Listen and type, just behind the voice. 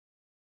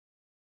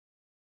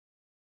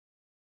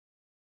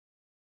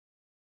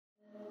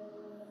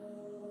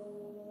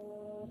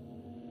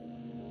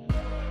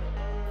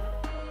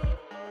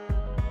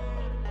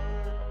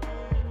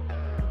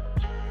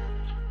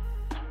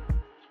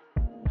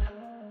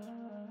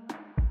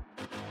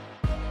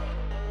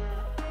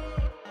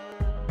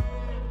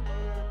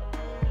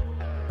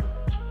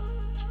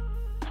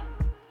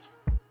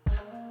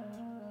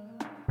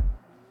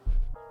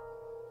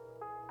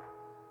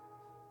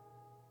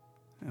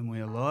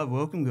live.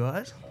 Welcome,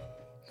 guys.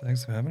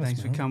 Thanks for having us.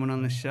 Thanks for coming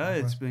on the show.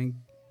 It's been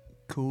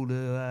cool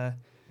to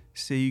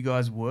see you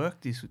guys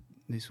work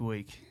this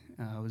week.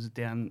 I was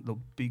down the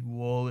big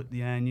wall at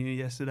the ANU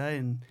yesterday,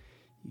 and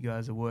you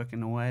guys are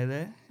working away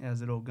there.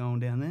 How's it all going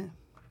down there?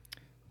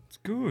 It's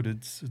good.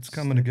 It's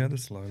coming together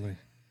slowly.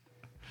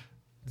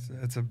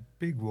 It's a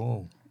big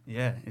wall.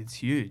 Yeah, it's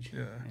huge.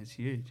 Yeah, it's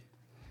huge.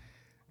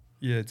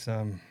 Yeah, it's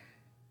I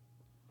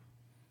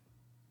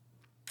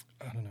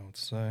don't know what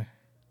to say.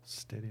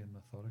 Steady and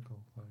methodical,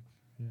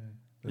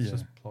 it's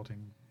just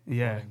plotting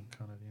kind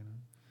of,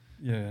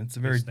 Yeah, it's a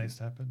this needs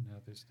to happen, now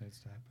this needs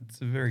to happen.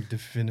 It's a very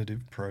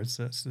definitive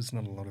process. There's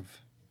not a lot of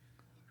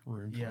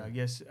room for I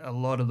guess a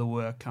lot of the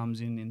work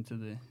comes into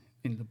the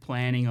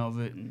planning of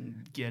it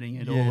and getting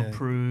it all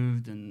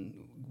approved and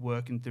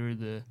working through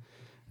the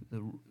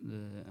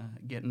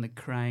getting the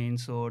crane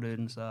sorted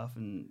and stuff,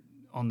 and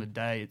on the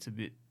day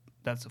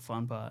that's the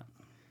fun part.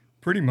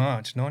 Pretty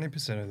much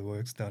 90% of the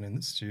work's done in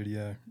the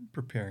studio,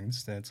 preparing the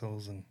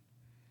stencils and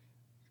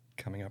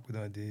coming up with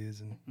ideas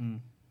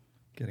and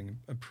getting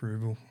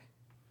approval.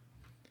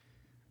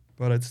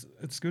 But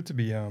it's good to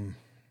be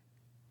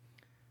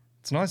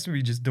it's nice to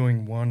be just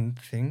doing one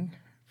thing,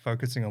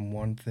 focusing on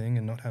one thing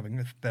and not having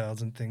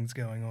 1,000 things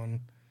going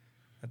on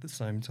at the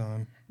same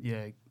time.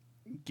 Yeah,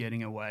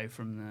 getting away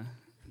from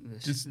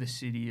the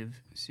city of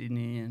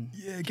Sydney and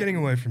getting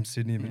away from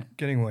Sydney, but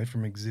getting away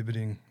from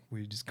exhibiting.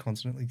 We're just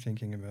constantly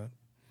thinking about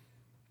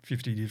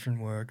 50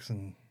 different works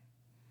and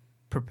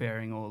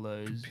preparing all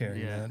those,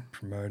 that,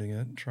 promoting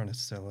it, trying to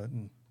sell it,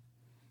 and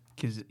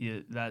because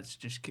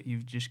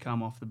you've just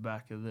come off the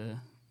back of the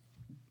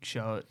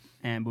show at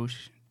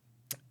Ambush,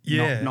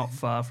 not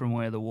far from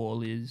where the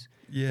wall is.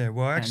 Yeah,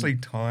 well, I actually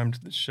timed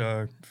the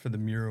show for the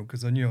mural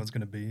because I knew I was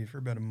going to be here for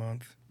about a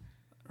month.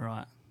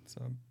 Right.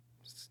 So I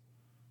just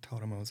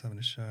told him I was having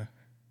a show.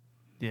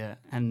 Yeah,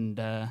 and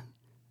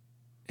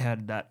how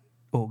did that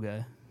all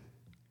go?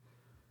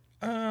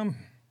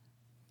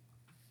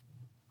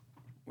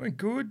 Went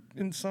good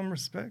in some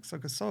respects.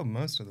 Like I sold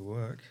most of the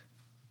work.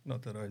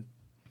 That's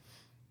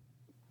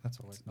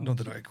always nice. Not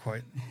that I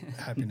equate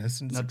happiness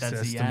and Not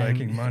success to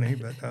making money,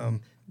 but I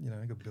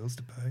got bills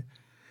to pay.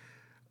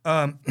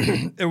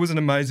 It was an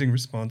amazing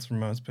response from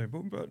most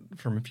people, but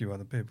from a few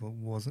other people, it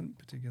wasn't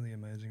particularly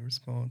amazing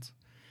response.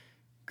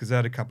 Because I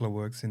had a couple of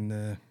works in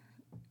there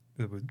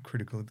that were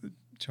critical of the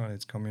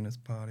Chinese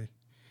Communist Party,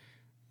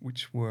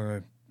 which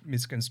were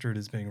misconstrued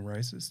as being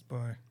racist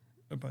by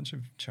a bunch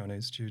of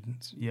Chinese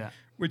students. Yeah.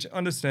 Which,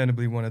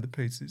 understandably, one of the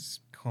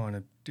pieces kind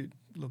of did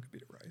look a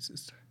bit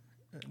racist.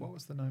 What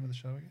was the name of the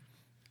show again?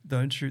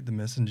 Don't Shoot the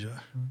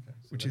Messenger,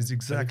 which is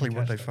exactly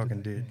what they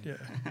fucking did. Yeah.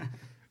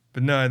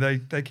 But no,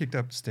 they kicked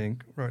up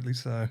stink, rightly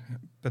so.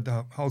 But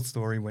the whole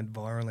story went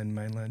viral in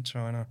mainland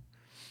China.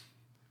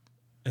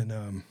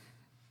 And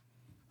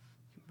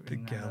the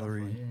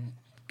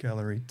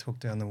gallery took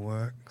down the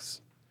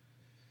works.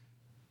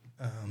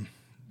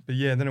 But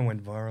yeah, then it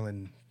went viral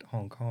in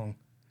Hong Kong.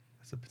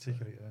 That's a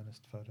particularly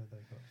earnest photo they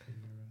got for you.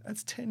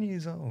 That's 10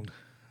 years old.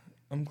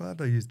 I'm glad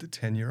they used a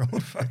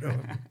 10-year-old photo.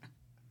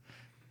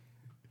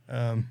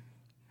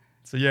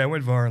 So yeah, it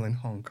went viral in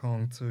Hong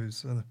Kong too.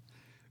 So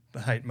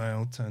the hate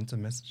mail turned to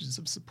messages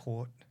of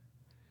support.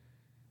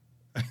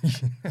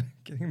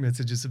 Getting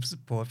messages of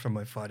support from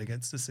my fight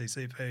against the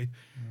CCP.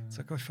 It's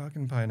like I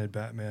fucking painted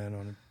Batman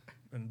on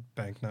a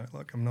banknote.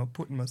 Like I'm not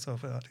putting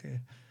myself out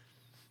here.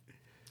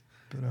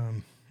 But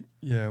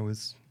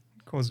it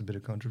caused a bit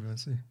of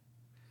controversy.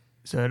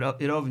 So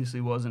it obviously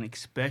wasn't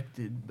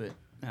expected, but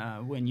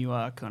when you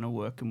are kind of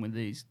working with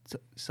these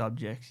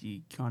subjects,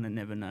 you kind of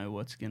never know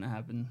what's going to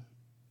happen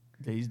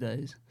these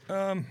days.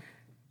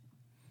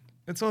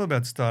 It's all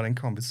about starting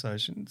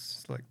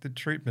conversations, like the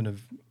treatment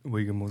of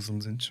Uyghur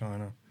Muslims in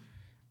China.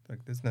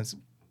 Like there's no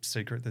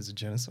secret there's a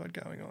genocide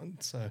going on.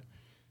 So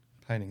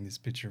painting this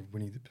picture of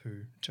Winnie the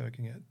Pooh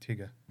choking out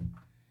Tigger,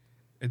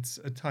 it's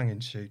a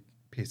tongue-in-cheek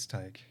piss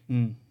take.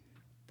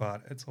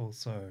 But it's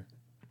also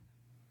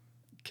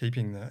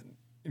keeping that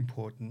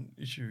important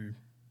issue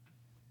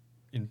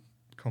in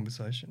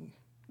conversation.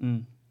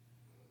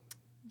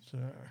 So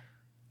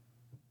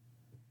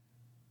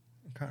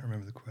I can't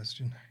remember the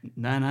question.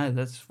 No,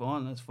 that's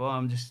fine.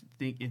 I'm just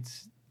think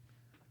it's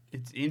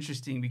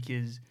interesting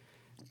because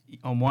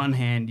on one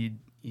hand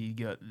you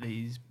got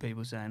these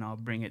people saying I'll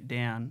bring it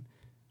down,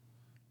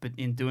 but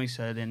in doing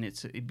so then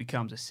it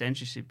becomes a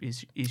censorship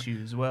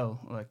issue as well.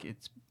 Like I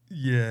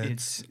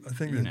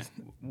think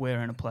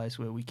we're in a place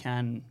where we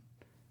can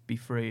be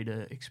free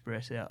to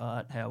express our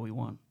art how we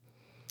want.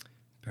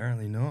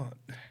 Apparently not.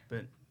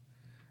 But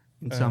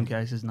in some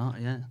cases not,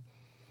 yeah.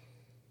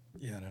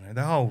 Yeah, I don't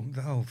know.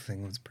 The whole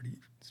thing was pretty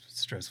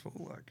stressful.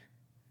 Like,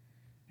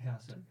 how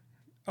so?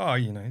 Oh,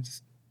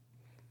 just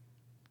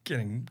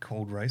getting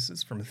called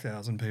racist from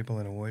 1,000 people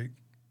in a week.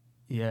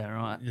 Yeah,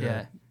 right.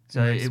 Yeah.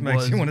 So it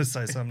makes you want to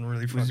say something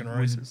really fucking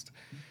racist.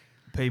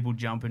 People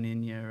jumping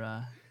in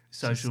your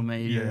social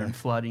media and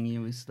flooding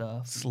you with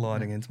stuff.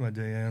 Sliding into my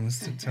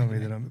DMs to tell me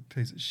that I'm a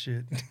piece of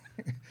shit.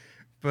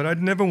 But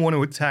I'd never want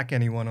to attack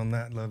anyone on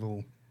that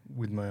level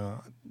with my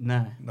art.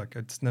 No. Like,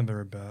 it's never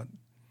about,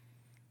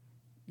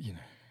 you know,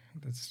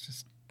 that's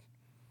just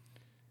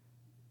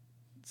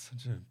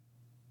such a...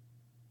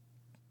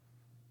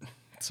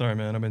 Sorry,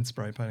 man, I've been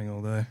spray painting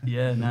all day.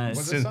 Yeah, no.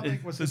 Was there something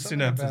The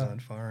synapses about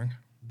aren't firing.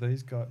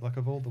 these guys? Like,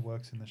 of all the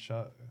works in the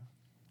show,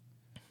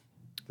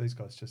 these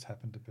guys just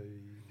happen to be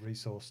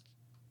resourced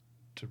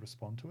to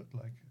respond to it.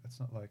 Like, it's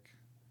not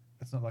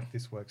like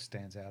this work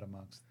stands out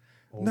amongst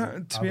all. No,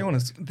 the to be other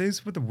honest, works.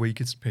 these were the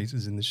weakest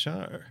pieces in the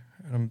show.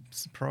 And I'm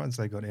surprised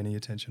they got any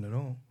attention at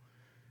all.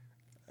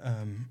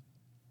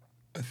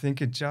 I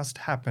think it just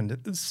happened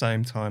at the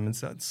same time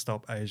as that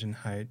Stop Asian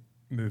Hate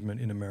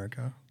movement in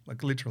America,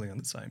 like literally on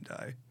the same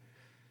day.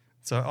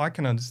 So I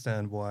can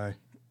understand why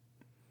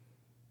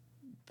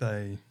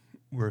they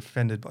were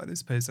offended by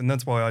this piece. And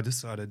that's why I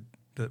decided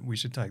that we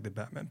should take the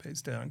Batman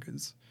piece down,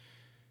 because,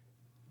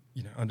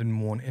 you know, I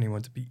didn't want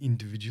anyone to be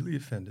individually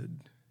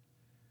offended.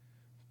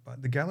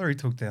 But the gallery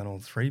took down all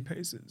three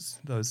pieces,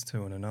 those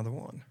two and another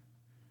one.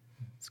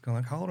 It's kind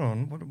of like, hold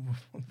on, what the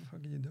fuck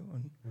are you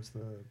doing? Was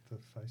the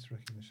face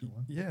recognition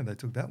one? Yeah, they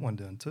took that one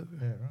down too.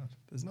 Yeah, right.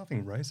 There's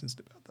nothing racist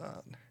about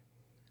that.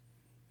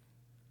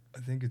 I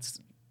think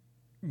it's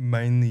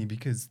mainly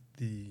because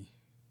the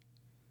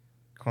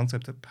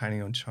concept of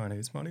painting on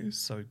Chinese money is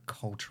so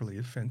culturally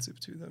offensive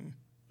to them.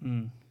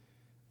 Mm.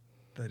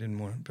 They didn't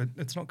want it, but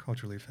it's not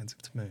culturally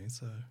offensive to me,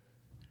 so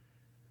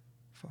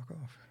fuck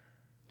off.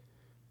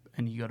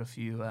 And you got a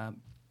few,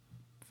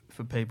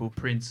 for people,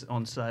 prints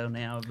on sale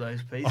now of those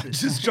I pieces.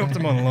 just dropped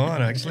them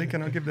online, actually.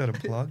 Can I give that a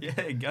plug?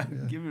 Yeah, Yeah.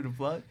 give it a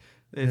plug.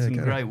 There's Yeah, some go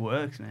to- great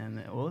works, man.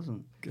 They're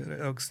awesome. Go to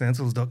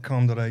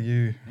elkstencils.com.au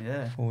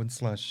Yeah.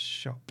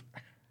 /shop.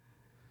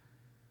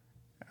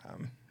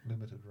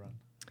 Limited run.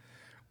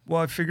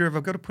 Well, I figure if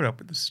I've got to put up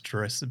with the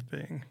stress of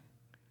being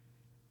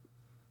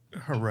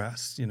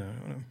harassed, you know,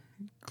 on a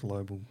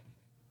global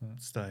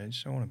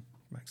stage, I want to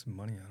make some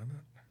money out of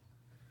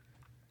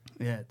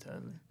it. Yeah,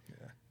 totally.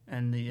 Yeah.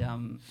 And the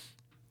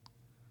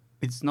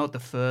it's not the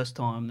first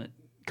time that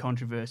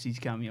controversy's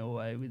come your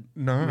way with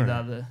No. with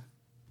other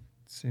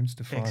Seems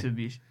to find...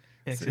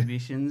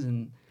 exhibitions.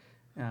 And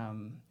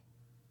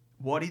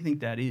what do you think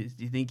that is?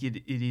 Do you think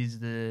it is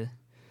the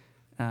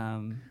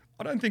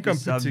I don't think the I'm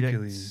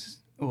particularly... subjects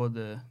or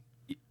the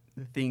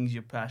things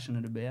you're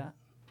passionate about?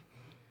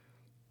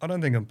 I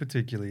don't think I'm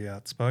particularly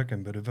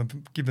outspoken, but if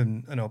I'm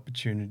given an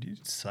opportunity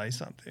to say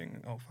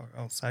something,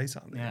 I'll say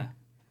something. Yeah.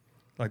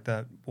 Like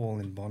that wall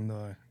in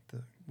Bondi,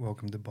 the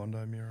Welcome to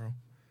Bondi mural.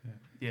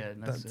 Yeah,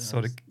 and that's That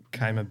sort of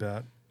came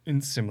about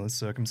in similar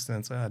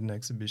circumstance. I had an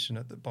exhibition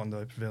at the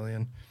Bondi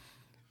Pavilion,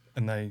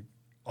 and they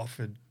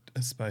offered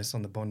a space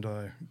on the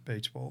Bondi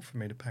beach wall for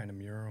me to paint a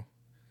mural.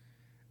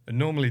 And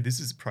normally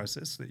this is a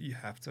process that you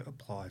have to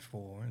apply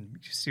for and be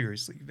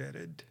seriously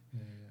vetted.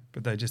 Yeah.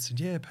 But they just said,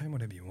 yeah, paint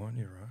whatever you want,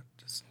 you're right.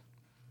 Just,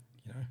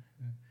 you know,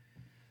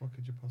 What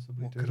could you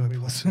possibly what do? could to I be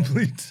like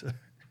possibly that? do?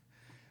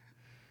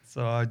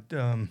 So I'd,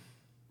 That's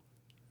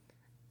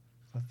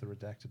the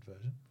redacted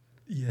version.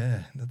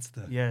 yeah, that's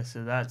the... Yeah,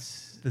 so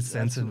that's The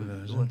censored what-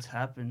 version. What's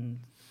happened?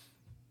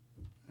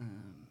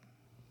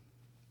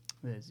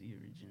 There's the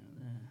original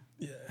there.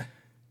 Yeah.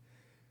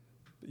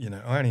 You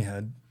know, I only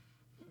had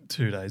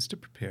 2 days to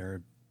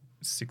prepare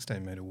a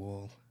 16-metre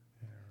wall.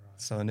 Yeah,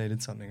 right. So I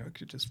needed something I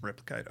could just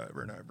replicate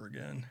over and over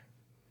again.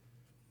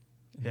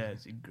 Yeah,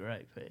 it's a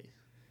great piece.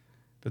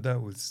 But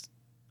that was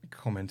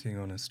commenting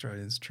on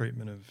Australia's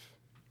treatment of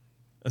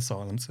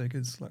asylum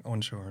seekers, like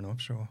onshore and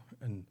offshore.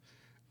 And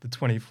the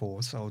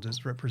 24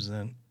 soldiers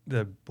represent,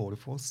 the Border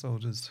Force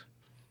soldiers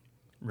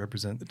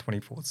represent the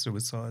 24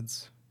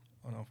 suicides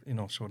in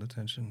offshore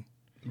detention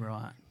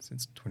Right.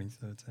 since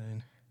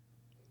 2013.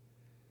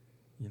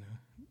 You know,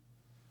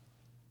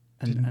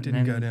 And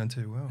didn't go then- down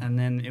too well. And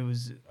then it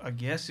was, I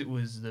guess it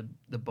was the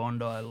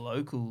Bondi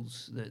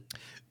locals that,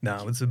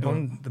 No, it's the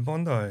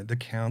Bondi, the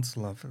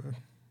councillor for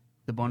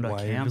the Bondi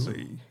Council.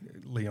 Waverley,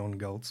 Leon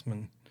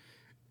Goldsman.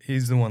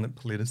 He's the one that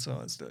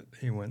politicised it.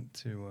 He went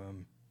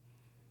to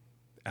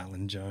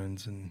Alan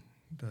Jones and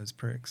those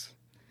pricks.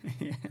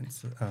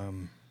 It's,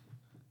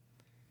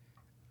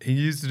 he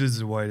used it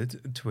as a way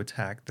to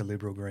attack the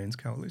Liberal Greens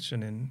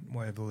coalition in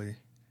Waverley.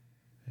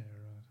 Yeah,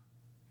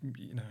 right.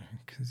 You know,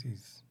 because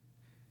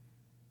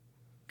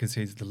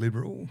he's the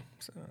Liberal.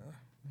 So,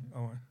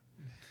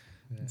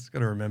 Yeah. Just got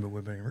to remember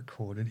we're being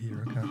recorded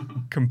here. I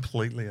can't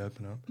completely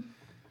open up.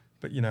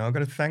 But, you know, I've got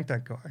to thank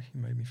that guy. He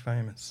made me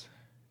famous.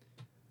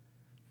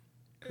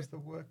 Because the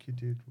work you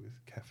did with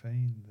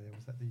Caffeine there,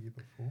 was that the year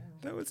before?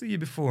 That was the year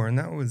before, and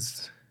it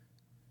was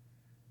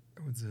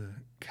a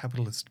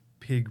capitalist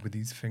pig with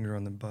his finger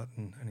on the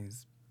button and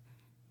his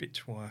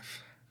bitch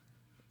wife.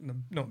 No,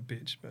 not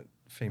bitch, but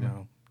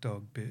female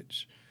dog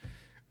bitch.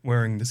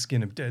 Wearing the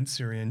skin of dead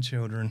Syrian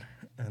children.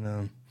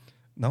 And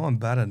no one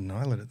batted an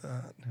eyelid at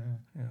that.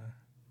 Yeah.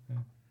 Yeah.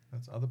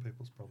 That's other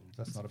people's problems.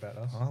 That's not about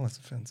us. Oh, that's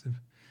offensive.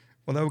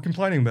 Well, they were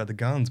complaining about the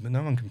guns, but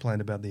no one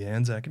complained about the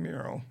Anzac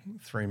mural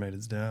 3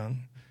 metres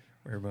down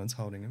where everyone's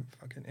holding a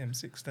fucking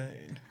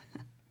M16.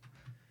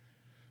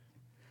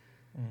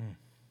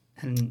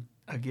 And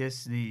I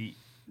guess the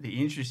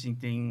the interesting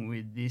thing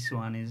with this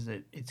one is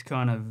that it's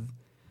kind of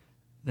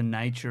the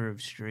nature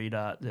of street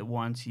art that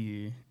once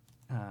you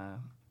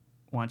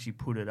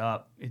put it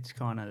up, it's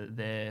kind of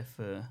there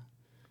for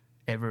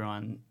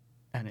everyone,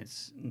 and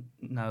it's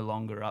no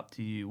longer up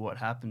to you what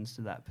happens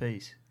to that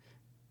piece.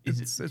 Do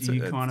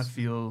you kind of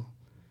feel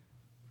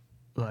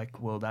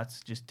like, well,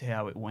 that's just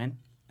how it went,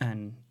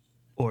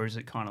 or is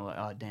it kind of like,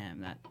 oh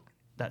damn,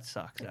 that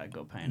sucks, that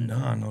got painted?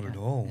 No, not at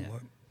all. Yeah.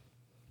 Like,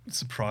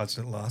 surprised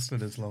it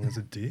lasted as long as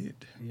it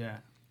did. Yeah.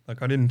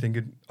 Like I didn't think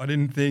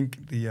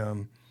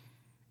the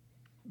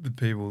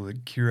people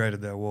that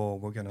curated that wall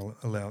were going to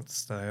allow it to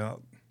stay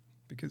up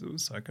because it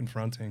was so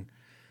confronting.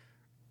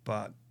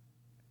 But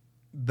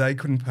they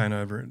couldn't paint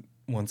over it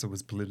once it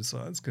was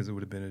politicised because it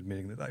would have been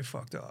admitting that they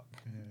fucked up.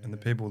 Yeah, and the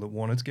people that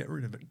wanted to get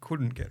rid of it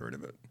couldn't get rid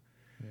of it.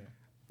 Yeah.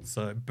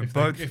 So, but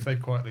If they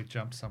quietly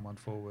jumped someone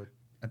forward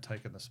and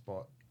taken the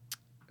spot,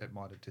 it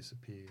might have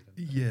disappeared.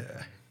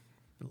 Yeah.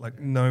 But like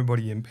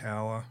nobody in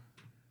power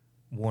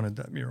wanted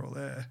that mural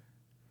there.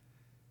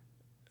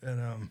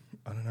 And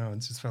I don't know, it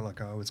just felt like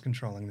I was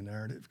controlling the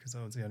narrative because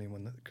I was the only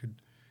one that could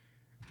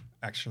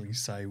actually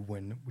say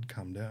when it would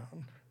come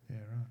down. Yeah,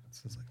 right.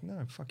 So it's like,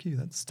 no, fuck you,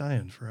 that's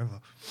staying forever.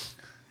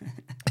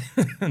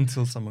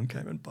 Until someone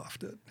came and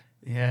buffed it.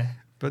 Yeah.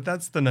 But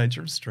that's the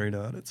nature of street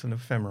art. It's an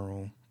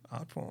ephemeral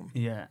art form.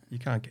 Yeah. You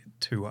can't get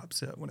too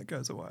upset when it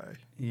goes away.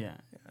 Yeah.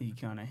 You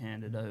kind of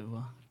hand it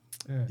over.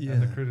 Yeah, Yeah.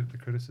 and the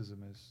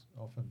criticism is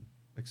often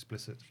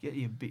explicit. Get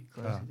you a bit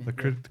closer. The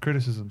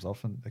criticism's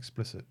often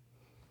explicit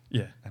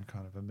Yeah. and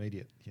kind of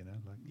immediate, you know?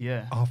 Like,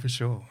 yeah. Oh, for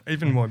sure.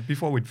 Even more,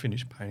 before we'd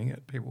finished painting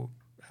it, people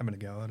were having a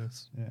go at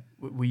us. yeah.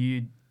 Were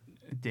you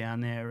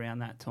down there around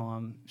that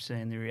time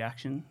seeing the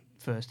reaction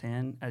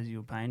firsthand as you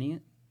were painting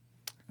it?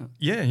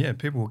 Yeah.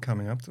 People were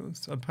coming up to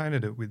us. I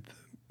painted it with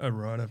a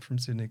writer from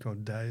Sydney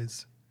called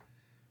Days.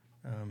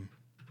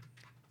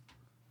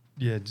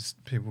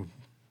 Just people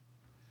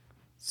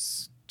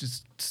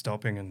just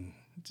stopping and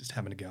just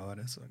having a go at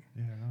us. Like,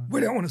 Yeah, right.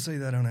 we don't want to see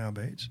that on our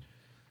beach.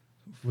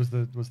 Was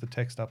the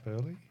text up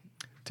early?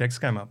 Text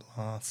came up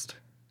last.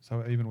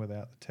 So even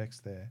without the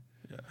text there.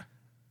 Yeah.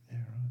 Yeah,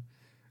 right.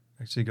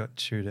 Actually got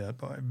chewed out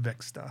by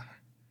Vexter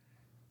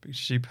because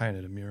she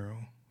painted a mural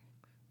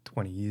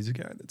 20 years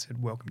ago that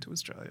said "Welcome to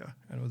Australia,"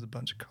 and it was a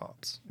bunch of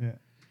cops. Yeah.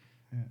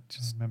 Yeah.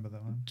 Just I remember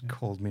that one. Yeah.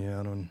 Called me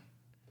out on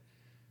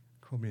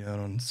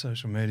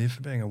social media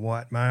for being a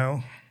white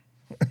male.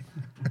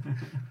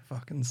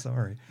 Fucking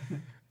sorry.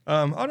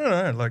 I don't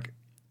know. Like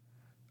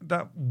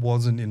that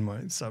wasn't in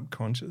my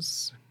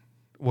subconscious.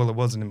 Well, it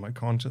wasn't in my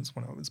conscious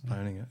when I was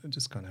painting it. It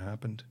just kind of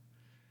happened.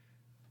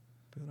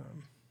 But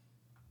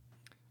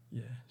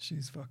yeah,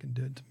 she's fucking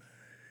dead to me.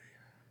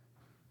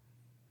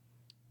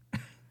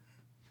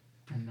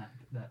 And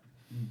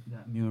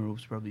that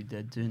mural's probably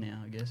dead too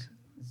now, I guess.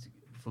 It's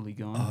fully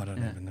gone. Oh, I don't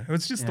Yeah. even know. It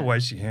was just the Yeah. way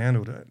she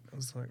handled it. It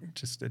was like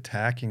just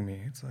attacking me.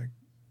 It's like,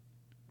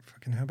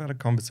 fucking, how about a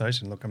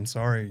conversation? Look, I'm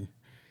sorry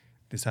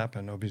this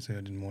happened. Obviously,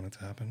 I didn't want it to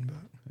happen,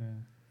 but Yeah.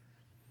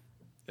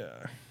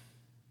 yeah.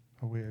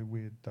 Oh,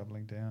 we're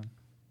doubling down.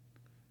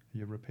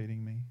 You're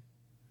repeating me.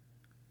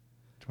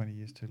 20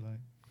 years too late.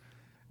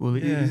 Well,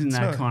 Yeah, isn't it's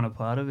that not- kind of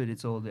part of it?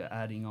 It's all the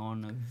adding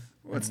on of.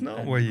 Well, it's and- not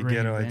and where you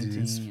get reinventing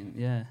ideas. and-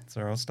 yeah.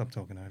 Sorry, I'll stop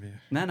talking over you.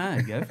 No,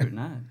 go for it.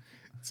 No.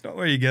 It's not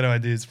where you get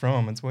ideas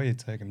from. It's where you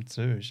take them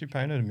to. She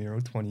painted a mural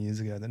 20 years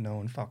ago that no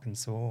one fucking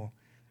saw.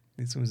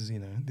 This was,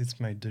 this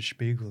made Der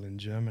Spiegel in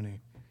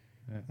Germany.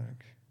 Yeah.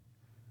 Like,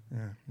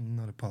 yeah, I'm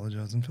not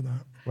apologising for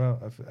that.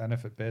 Well, if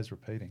it bears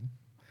repeating,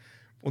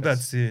 Well,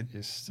 that's it.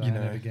 you're saying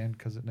know. it again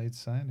because it needs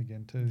saying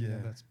again too. Yeah.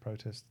 That's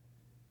protest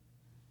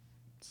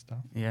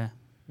stuff. Yeah.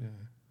 Yeah.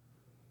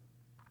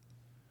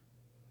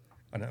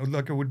 I know,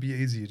 like, it would be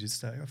easier to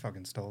say I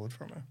fucking stole it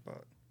from her,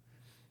 but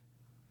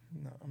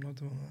no, I'm not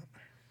doing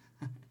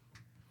that.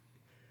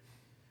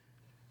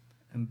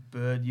 And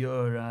Bird,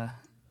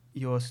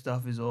 your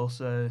stuff is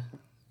also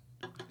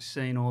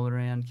seen all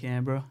around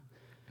Canberra.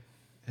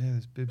 Yeah,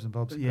 there's bibs and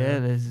bobs. Yeah,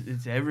 about.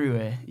 it's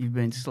everywhere. You've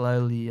been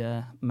slowly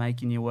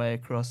making your way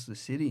across the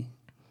city.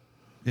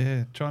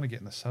 Yeah, trying to get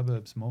in the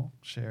suburbs more,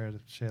 share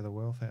the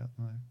wealth out,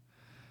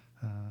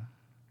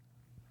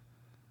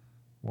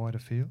 wider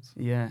fields.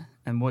 Yeah,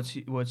 and what's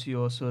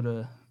your sort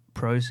of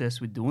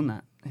process with doing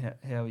that?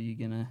 How are you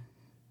gonna?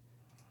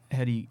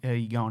 How are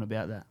you going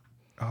about that?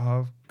 Oh,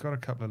 I've got a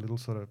couple of little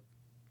sort of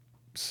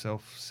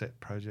self-set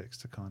projects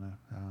to kind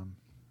of,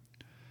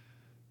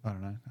 I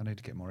don't know, I need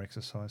to get more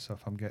exercise. So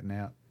if I'm getting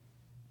out,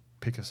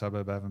 pick a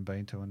suburb I haven't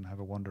been to and have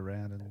a wander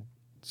around and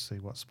see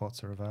what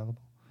spots are available.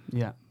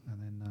 Yeah,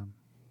 And then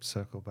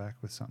circle back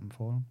with something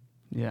for them.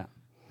 yeah.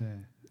 Yeah.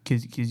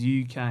 Because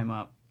you came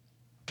up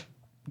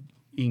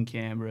in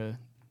Canberra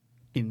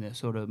in the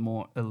sort of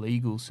more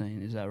illegal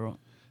scene, is that right?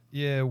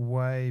 Yeah,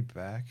 way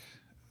back.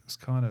 It's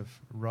kind of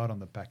right on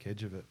the back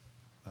edge of it.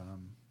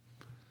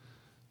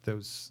 There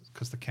was,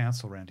 because the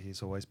council around here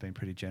has always been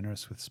pretty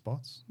generous with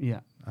spots. Yeah,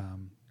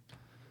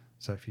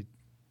 So if you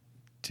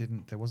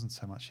didn't, there wasn't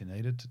so much you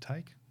needed to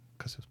take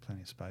because there was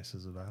plenty of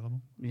spaces available.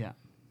 yeah,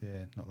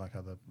 Yeah, not like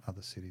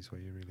other cities where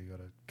you really got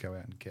to go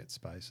out and get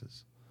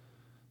spaces.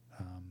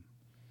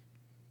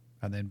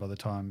 And then by the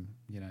time,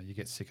 you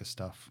get sick of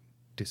stuff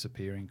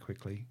disappearing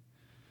quickly,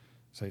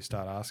 so you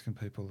start asking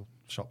people,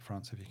 shop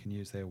fronts, if you can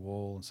use their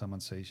wall, and someone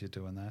sees you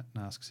doing that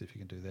and asks if you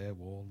can do their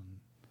wall, and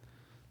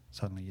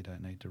suddenly you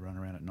don't need to run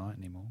around at night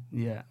anymore.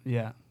 Yeah.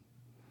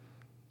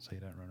 So you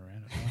don't run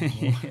around at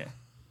night anymore. Yeah.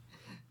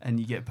 And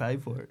you get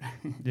paid for it.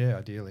 Yeah,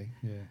 ideally,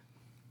 yeah.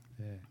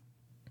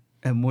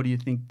 And what do you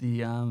think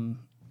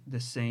the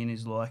scene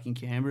is like in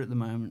Canberra at the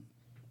moment?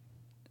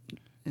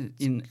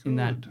 In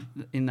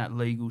that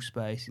legal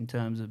space, in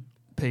terms of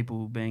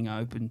people being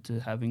open to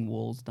having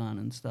walls done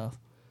and stuff.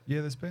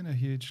 Yeah, there's been a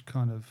huge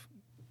kind of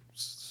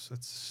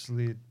it's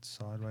slid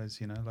sideways.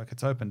 Like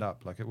it's opened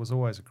up. Like it was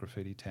always a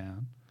graffiti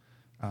town,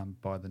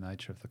 by the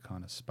nature of the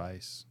kind of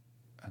space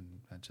and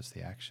just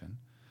the action.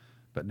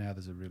 But now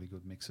there's a really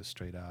good mix of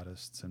street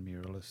artists and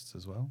muralists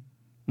as well,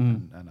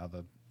 and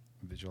other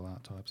visual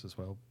art types as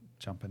well,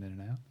 jumping in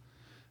and out.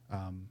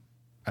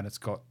 And it's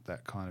got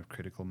that kind of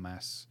critical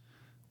mass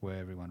where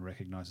everyone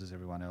recognises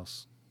everyone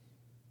else,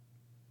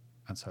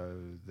 and so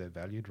they're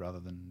valued rather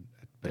than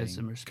it There's being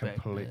some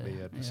respect completely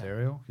there.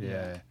 adversarial.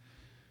 Yeah.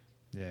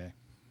 Yeah.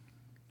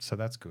 So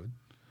that's good.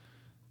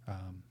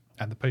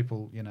 And the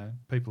people,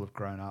 people have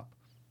grown up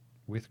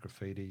with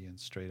graffiti and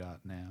street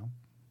art now,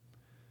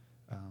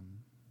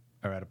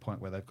 are at a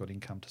point where they've got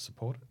income to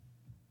support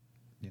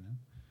it,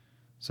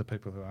 So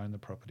people who own the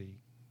property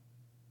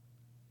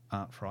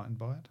aren't frightened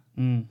by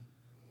it.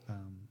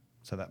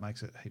 So that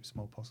makes it heaps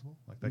more possible.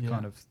 Like they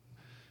kind of,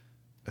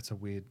 it's a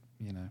weird,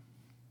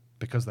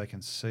 because they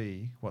can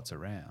see what's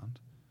around,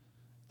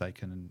 they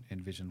can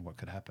envision what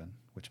could happen,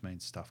 which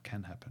means stuff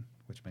can happen,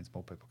 which means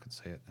more people can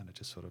see it, and it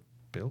just sort of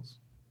builds.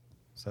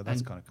 So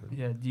that's kind of good.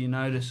 Yeah. Do you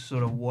notice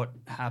sort of what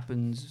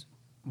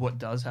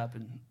does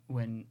happen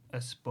when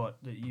a spot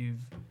that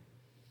you've,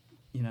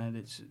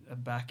 that's a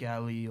back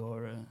alley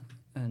or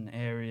an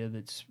area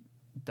that's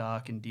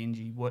dark and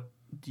dingy, what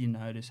do you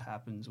notice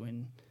happens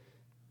when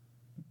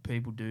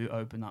people do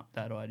open up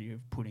that idea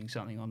of putting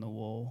something on the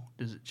wall?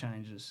 Does it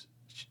change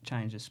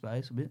the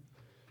space a bit?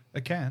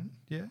 It can,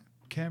 yeah.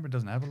 Canberra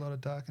doesn't have a lot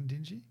of dark and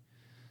dingy.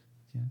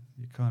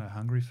 You're kind of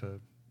hungry for,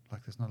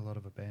 like, there's not a lot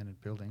of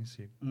abandoned buildings.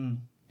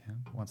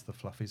 Once the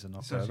fluffies are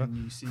knocked Such over. a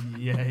new city,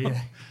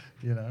 yeah.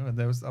 And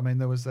there was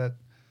that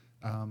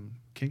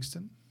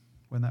Kingston,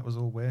 when that was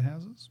all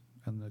warehouses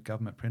and the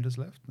government printers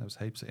left. There was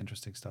heaps of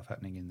interesting stuff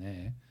happening in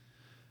there.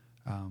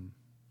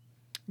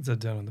 Is that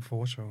down on the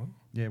foreshore?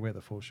 Yeah, where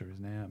the foreshore is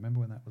now. Remember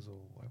when that was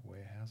all like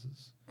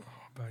warehouses? Oh,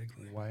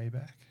 vaguely. Way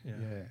back?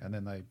 Yeah. And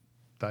then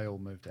they all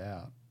moved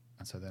out,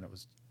 and so then it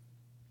was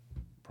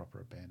proper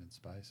abandoned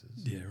spaces.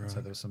 Yeah, right.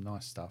 So there was some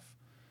nice stuff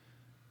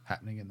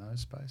happening in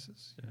those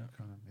spaces, Yeah.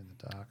 kind of in the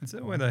dark. Is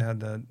that where they had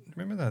that?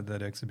 Remember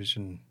that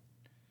exhibition?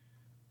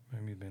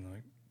 Maybe it'd been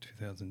like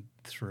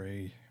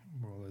 2003,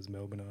 where all those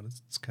Melbourne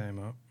artists came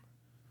up.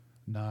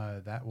 No,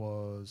 that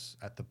was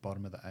at the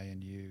bottom of the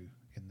ANU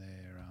in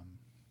their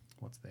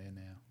what's there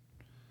now?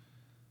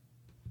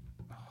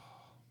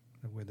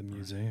 Where the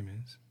museum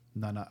is.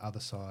 No,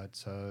 other side.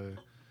 So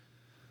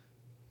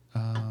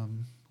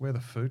where the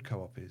food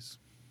co-op is,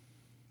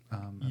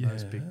 and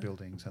those big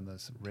buildings and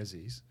those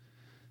resis,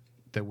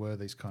 there were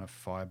these kind of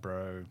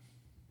fibro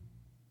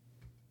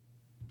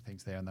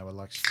things there, and they were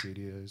like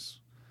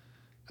studios,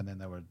 and then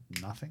they were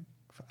nothing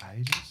for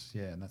ages.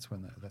 Yeah, and that's where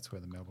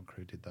the Melbourne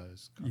crew did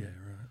those. Yeah,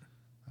 right.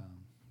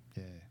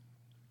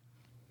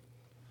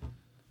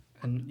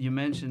 And you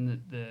mentioned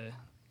that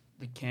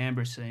the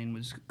Canberra scene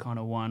was kind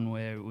of one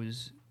where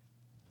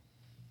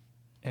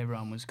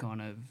everyone was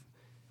kind of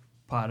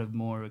part of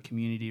more of a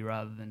community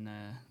rather than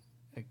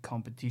a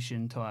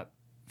competition type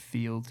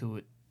feel to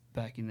it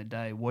back in the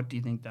day. What do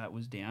you think that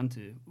was down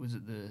to? Was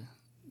it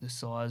the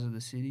size of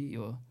the city,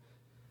 or?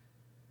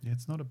 Yeah,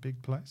 it's not a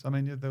big place. I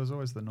mean, there was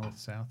always the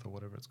north-south or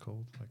whatever it's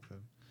called, like the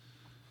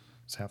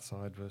south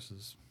side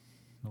versus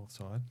north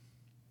side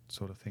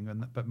sort of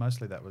thing. But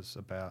mostly that was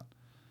about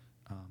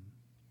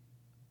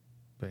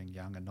being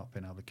young and not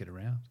being able to get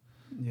around.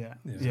 Yeah.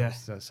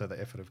 So the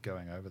effort of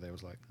going over there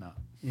was like, no.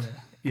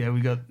 Yeah. We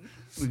got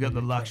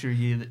the luxury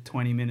here that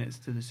 20 minutes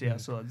to the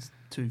south side's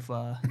too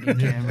far in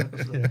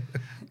Canberra. So.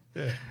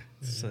 Yeah.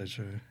 So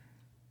true.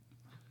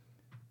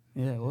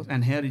 Yeah. Well,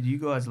 and how did you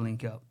guys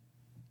link up?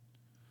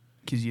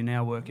 Because you're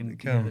now working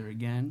together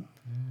again.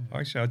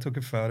 Actually, I took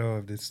a photo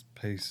of this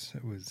piece.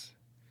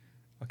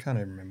 I can't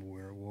even remember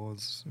where it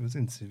was. It was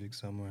in Civic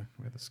somewhere.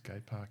 Where the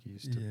skate park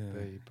used to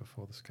be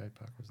before the skate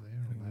park was there,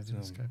 or maybe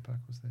the skate park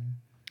was there.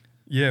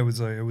 Yeah, it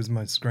was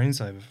my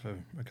screensaver for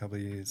a couple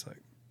of years.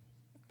 Like,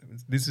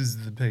 this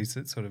is the piece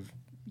that sort of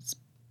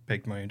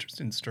piqued my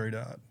interest in street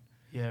art.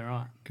 Yeah,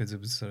 right. Because it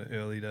was sort of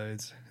early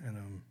days,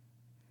 and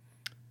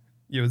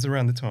it was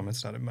around the time I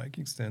started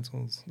making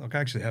stencils. Like, I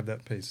actually have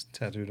that piece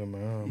tattooed on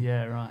my arm.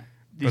 Yeah, right.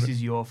 This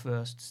is your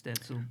first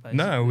stencil, basically?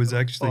 No, it was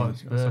actually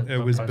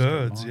it was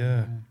birds.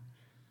 Yeah.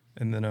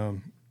 And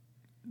then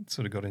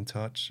sort of got in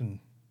touch and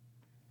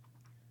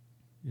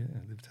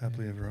lived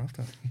happily ever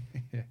after.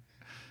 Yeah.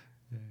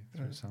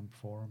 through some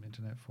forum,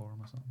 internet forum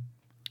or something.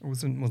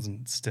 It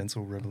wasn't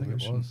Stencil think it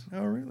Revolution. was.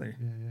 Oh, really?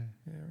 Yeah,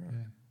 Yeah, right. yeah.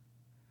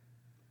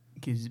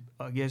 Because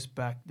I guess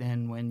back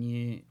then,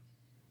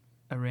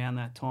 around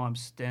that time,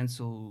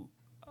 stencil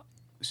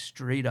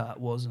street art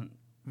wasn't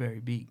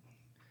very big.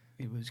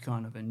 It was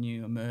kind of a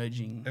new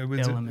emerging It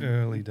was element.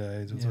 early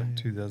days. It was Yeah, like yeah.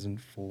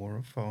 2004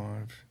 or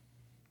 5.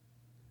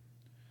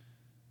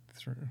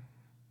 Through.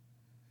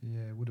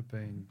 Yeah, it would have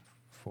been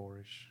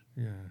 4-ish.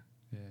 Yeah.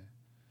 Yeah.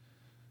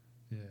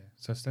 Yeah.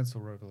 So Stencil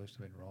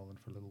Revolution had been rolling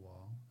for a little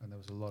while, and there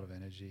was a lot of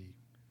energy,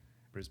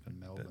 Brisbane,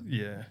 Melbourne,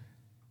 Yeah.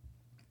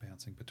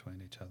 bouncing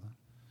between each other.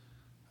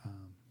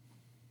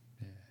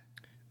 Yeah.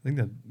 I think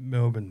that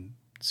Melbourne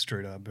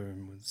street art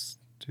boom was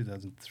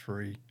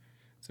 2003.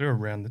 So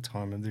around the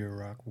time of the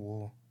Iraq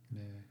War.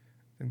 Yeah.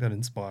 I think that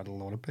inspired a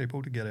lot of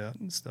people to get out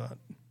and start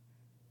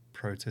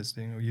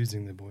protesting or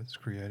using their voice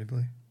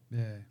creatively.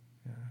 Yeah.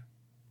 Yeah.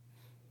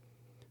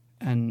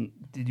 And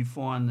did you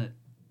find that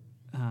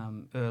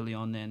early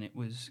on then it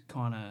was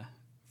kind of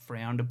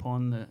frowned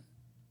upon the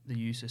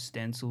use of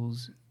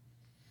stencils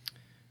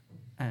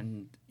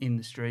and in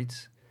the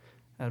streets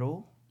at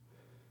all?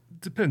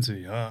 Depends who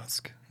you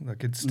ask.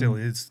 Like it still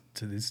is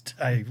to this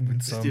day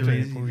with some Still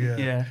is, people. Yeah.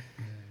 yeah.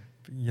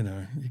 But, you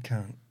know, you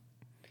can't.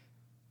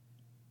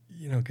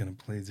 You're not going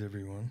to please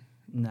everyone.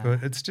 No.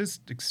 But it's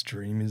just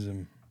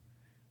extremism.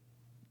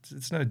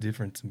 It's no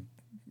different to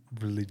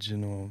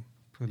religion or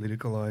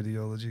political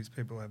ideologies.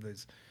 People have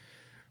this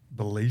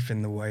belief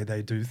in the way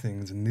they do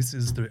things, and this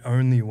is the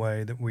only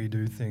way that we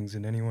do things,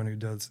 and anyone who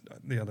does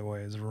the other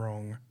way is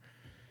wrong.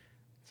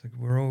 It's like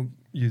we're all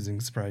using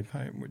spray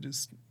paint. We're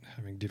just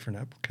having different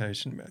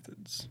application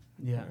methods.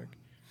 Yeah. Like,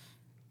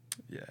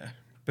 yeah.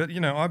 But, you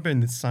know, I've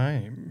been the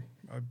same.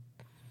 I'm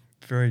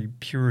very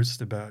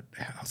purist about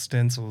how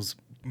stencils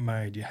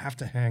made. You have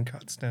to hand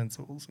cut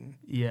stencils.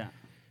 Yeah.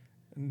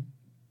 And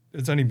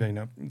it's only been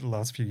up the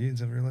last few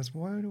years I've realised,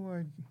 why do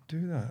I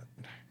do that?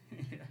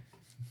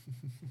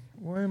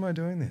 Why am I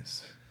doing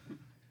this?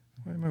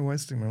 Why am I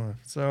wasting my life?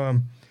 So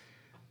I'm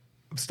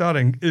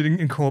starting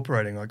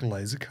incorporating like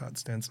laser cut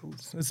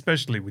stencils,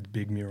 especially with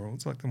big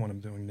murals like the one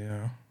I'm doing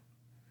now.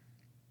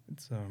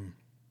 It's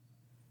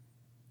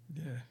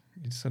yeah,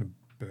 you're sort of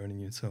burning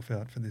yourself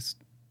out for this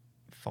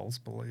false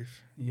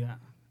belief. Yeah.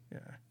 Yeah.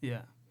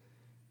 Yeah.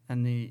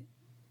 And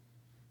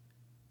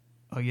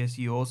I guess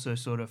you also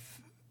sort of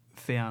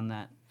found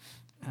that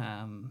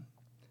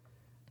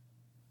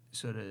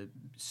sort of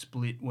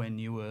split when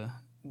you were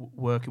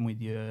working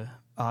with your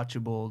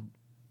Archibald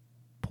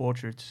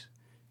portraits,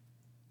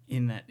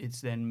 in that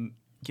it's then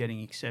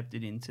getting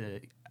accepted into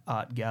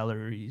art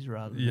galleries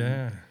rather than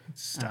Yeah.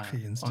 Stuffy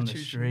on institutions.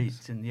 the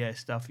streets, and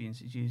stuffy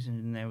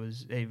institutions. And there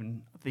was I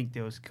think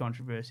there was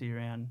controversy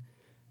around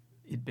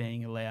it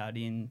being allowed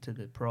into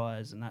the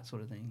prize and that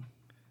sort of thing.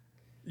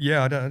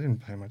 Yeah, I didn't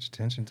pay much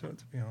attention to it,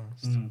 to be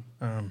honest.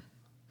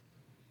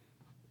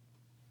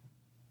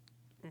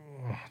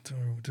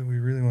 Do we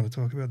really want to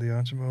talk about the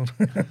Archibald?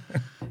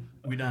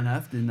 We don't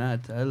have to, no,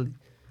 totally.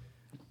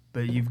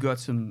 But you've got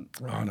some.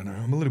 I don't know.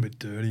 I'm a little bit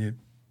dirty at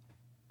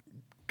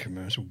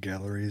commercial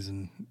galleries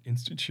and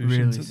institutions.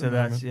 Really, at the so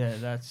that's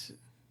moment.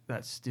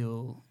 that's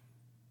still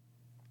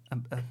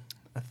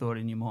a thought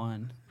in your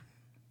mind.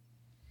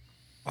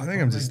 I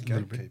think I'm just a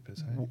little bit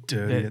gatekeepers, hey?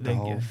 dirty They're- at the they're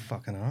whole good.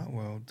 fucking art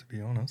world, to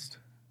be honest.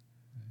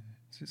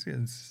 You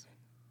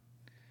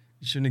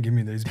shouldn't have given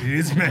me these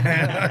beers,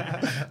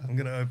 man. I'm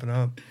gonna open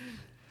up.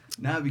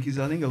 No, because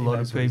I think a He lot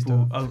knows of what he's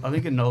people. doing. I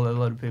think I know a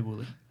lot of people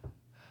that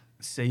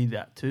see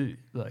that too.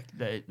 Like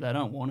they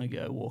don't want to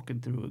go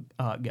walking through an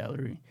art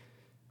gallery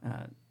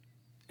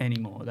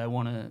anymore. They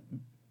want to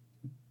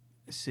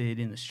see it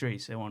in the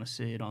streets. They want to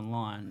see it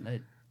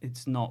online.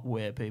 It's not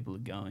where people are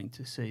going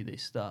to see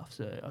this stuff.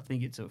 So I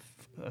think it's a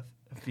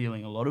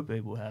feeling a lot of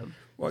people have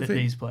Well, I that think-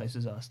 these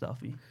places are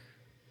stuffy.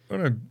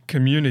 On a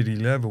community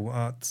level,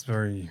 art's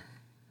very,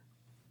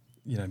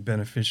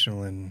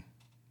 beneficial in,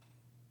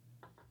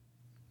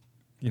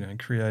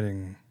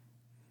 creating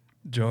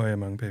joy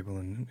among people,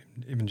 and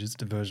even just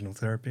diversional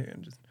therapy,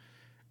 and just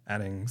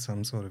adding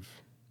some sort of,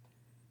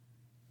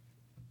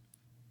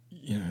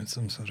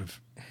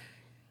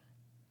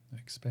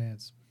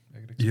 Expands.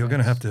 You're going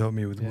to have to help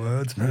me with Yeah.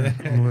 words, man.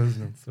 I'm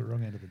losing. It's the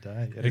wrong end of the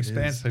day. It It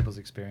expands is. people's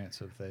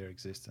experience of their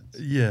existence.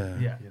 Yeah.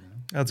 Yeah. You know,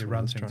 That's you what I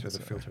run was things trying through to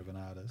the say. filter of an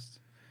artist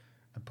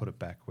and put it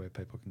back where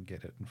people can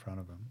get it in front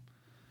of them,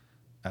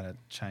 and it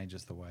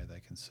changes the way they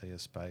can see a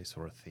space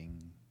or a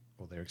thing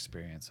or their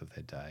experience of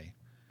their day.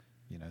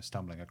 You know,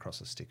 stumbling across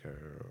a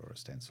sticker or a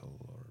stencil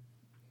or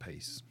a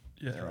piece,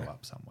 Yeah. throw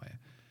up somewhere,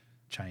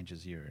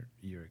 changes your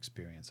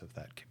experience of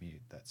that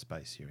commute, that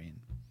space you're in,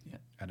 Yeah.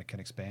 and it can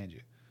expand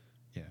you.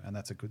 Yeah, and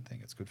that's a good thing.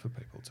 It's good for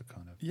people to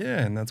kind of Yeah,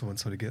 and that's what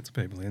sort of gets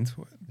people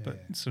into it. Yeah.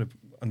 But sort of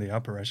on the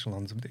upper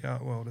echelons of the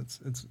art world, it's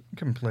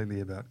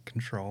completely about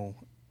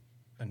control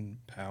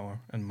and power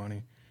and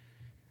money.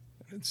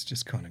 It's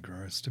just kind of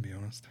gross, to be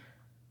honest.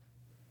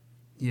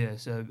 Yeah,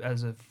 so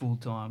as a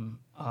full-time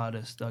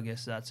artist, I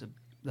guess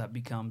that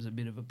becomes a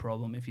bit of a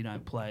problem if you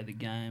don't play the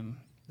game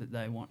that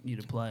they want you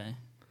to play.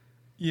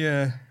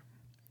 Yeah,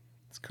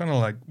 It's kind of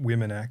like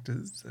women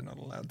actors. They're not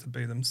allowed to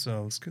be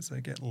themselves because they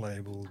get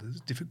labelled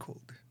as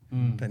difficult.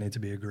 They need to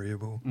be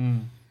agreeable.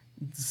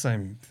 It's the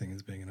same thing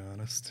as being an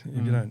artist.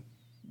 If you don't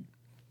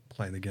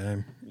play the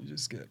game, you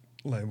just get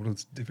labelled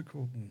as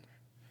difficult. And,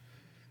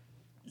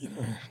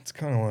 it's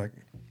kind of like...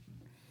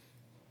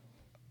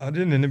 I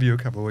did an interview a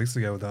couple of weeks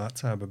ago with Art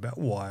Tab about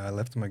why I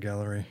left my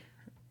gallery.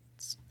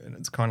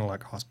 It's kind of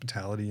like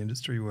hospitality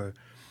industry where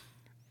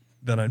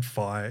they don't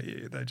fire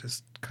you, they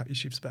just cut your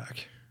shifts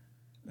back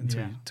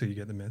until you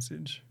get the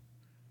message.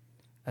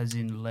 As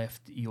in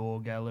left your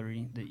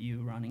gallery that you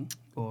were running,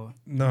 or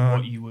No,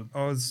 what you were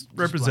I was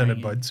represented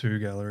displaying by 2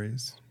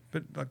 galleries,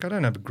 but like I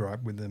don't have a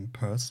gripe with them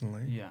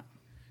personally. Yeah.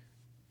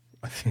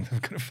 I think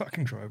they've got a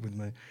fucking gripe with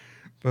me,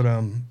 but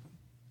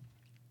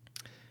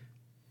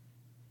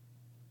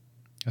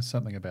There's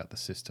something about the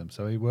system.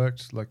 So he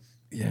worked like,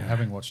 Yeah.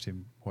 having watched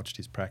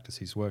his practice,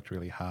 he's worked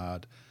really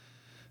hard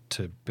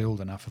to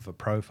build enough of a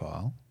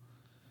profile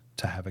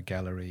to have a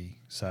gallery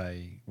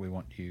say, we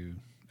want you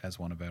as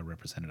one of our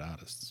represented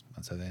artists.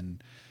 And so then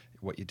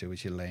what you do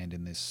is you land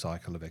in this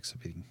cycle of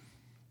exhibiting,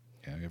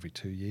 every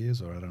 2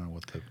 years, or I don't know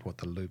what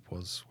the loop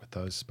was with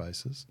those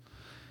spaces.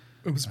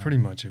 it was pretty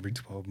much every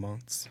 12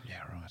 months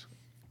Yeah, right.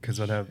 because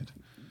I'd have,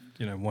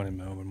 one in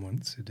Melbourne, one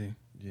in Sydney.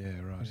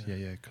 Yeah, right.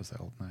 Yeah, because they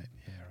alternate.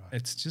 Yeah, right.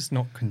 It's just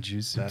not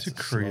conducive That's to a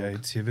slog.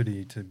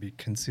 creativity to be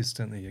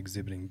consistently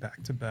exhibiting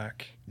back to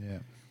back. Yeah.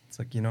 It's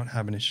like you're not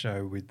having a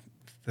show with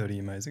 30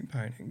 amazing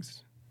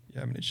paintings.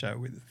 You're having a show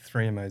with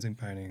 3 amazing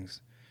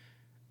paintings,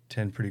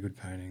 10 pretty good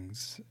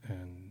paintings,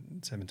 and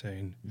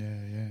 17.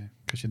 Yeah.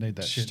 Because you need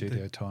that Shit,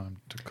 studio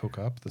time to cook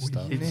up the Well,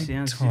 stuff. you It need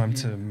sounds- time yeah.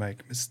 to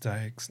make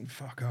mistakes and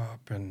fuck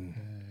up, and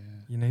Yeah.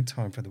 you need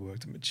time for the work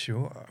to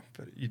mature,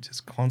 but you're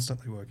just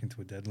constantly working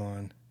to a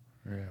deadline.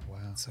 Yeah,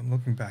 wow. So I'm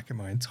looking back at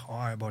my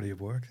entire body of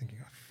work thinking,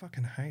 I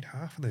fucking hate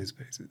half of these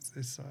pieces.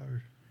 They're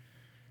so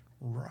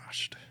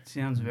rushed.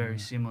 Sounds very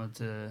similar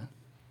to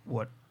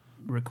what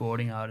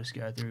recording artists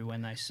go through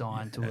when they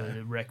sign to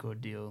a record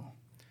deal,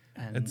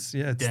 and It's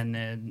then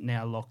they're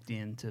now locked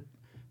into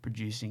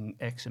producing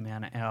X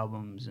amount of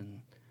albums,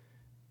 and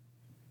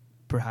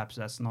perhaps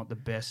that's not the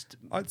best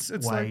it's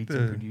way like to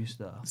the produce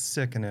stuff.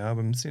 second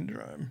album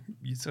syndrome.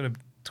 You sort of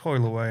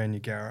toil away in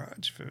your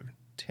garage for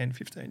 10,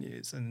 15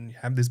 years and you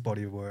have this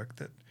body of work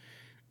that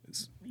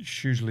is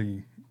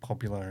hugely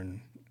popular and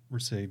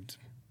received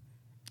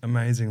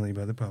amazingly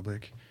by the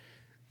public.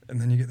 And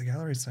then you get the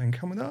gallery saying,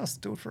 come with us,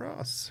 do it for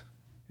us.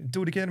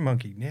 Do it again,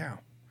 monkey, now.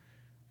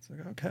 It's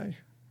like, okay,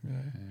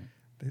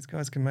 these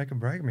guys can make or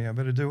break me. I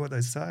better do what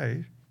they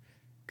say,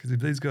 because if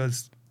these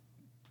guys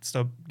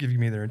stop giving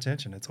me their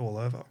attention, it's all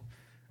over.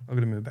 I've got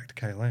to move back to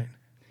Kayleen.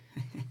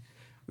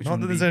 Which Not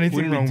wouldn't that there's be- anything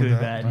wouldn't be wrong with too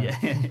that.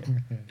 bad,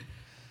 yeah.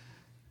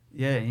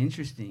 Yeah,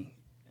 interesting.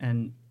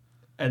 And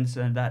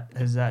so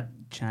has that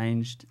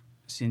changed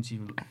since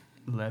you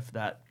left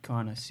that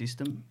kind of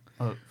system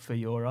for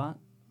your art?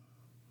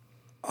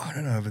 I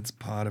don't know if it's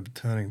part of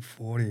turning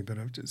 40, but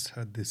I've just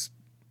had this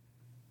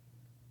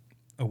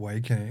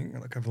awakening.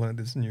 Like I've learned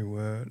this new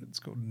word. It's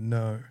called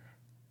no.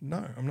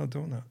 No, I'm not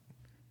doing that.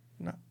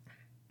 No.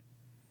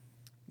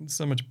 There's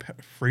so much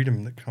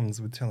freedom that comes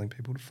with telling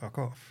people to fuck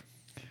off.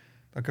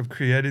 Like I've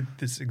created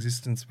this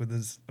existence where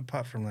there's,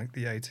 apart from like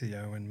the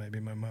ATO and maybe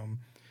my mum,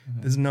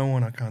 there's no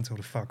one I can't tell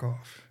to fuck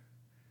off.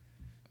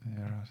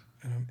 Yeah, right.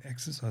 And I'm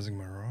exercising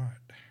my right.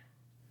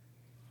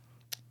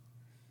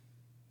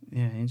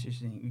 Yeah,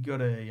 interesting. We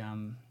got a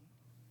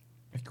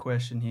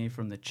question here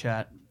from the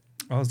chat.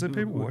 Oh, is there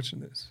people watching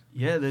this?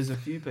 Yeah, there's a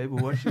few people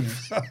watching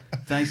this.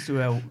 Thanks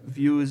to our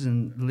viewers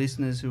and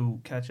listeners who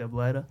will catch up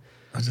later.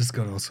 I just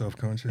got all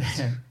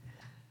self-conscious.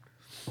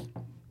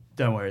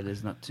 Don't worry,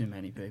 there's not too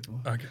many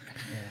people. Okay.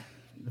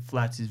 Yeah, the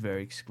Flats is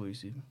very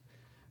exclusive.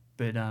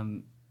 But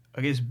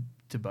I guess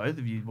to both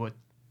of you,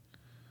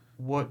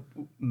 what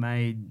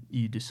made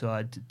you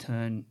decide to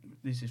turn?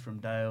 This is from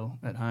Dale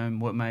at home.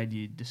 What made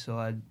you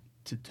decide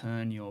to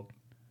turn your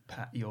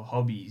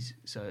hobbies,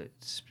 so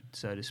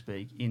to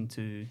speak,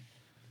 into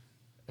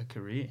a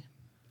career,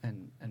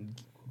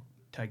 and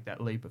take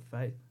that leap of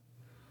faith?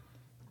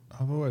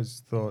 I've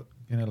always thought,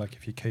 like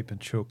if you're keeping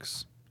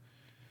chooks,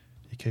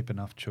 you keep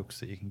enough chooks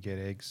that you can get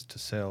eggs to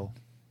sell,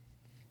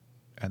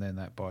 and then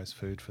that buys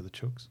food for the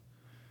chooks.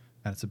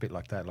 And it's a bit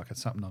like that. Like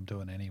it's something I'm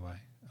doing anyway.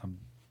 I'm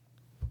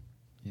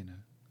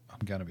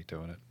going to be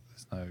doing it.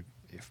 There's no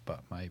if, but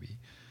maybe.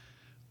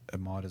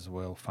 It might as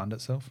well fund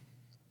itself.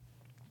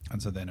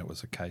 And so then it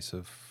was a case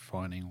of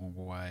finding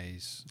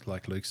ways,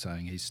 like Luke's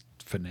saying, he's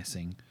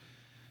finessing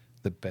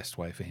the best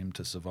way for him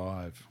to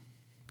survive,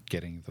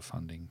 getting the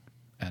funding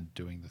and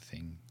doing the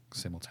thing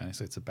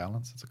simultaneously. It's a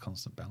balance. It's a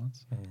constant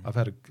balance. I've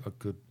had a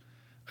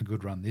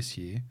good run this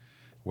year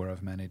where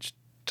I've managed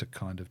to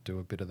kind of do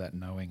a bit of that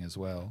knowing as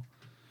well,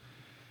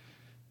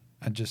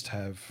 and just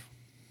have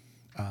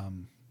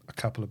a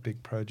couple of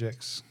big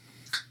projects.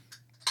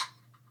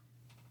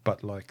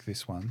 But like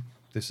this one,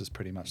 this is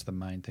pretty much the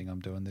main thing I'm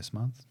doing this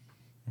month,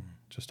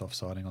 just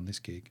off-siding on this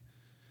gig,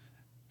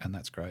 and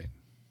that's great.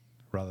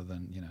 Rather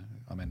than,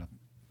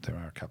 there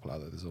are a couple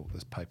other.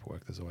 There's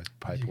paperwork. There's always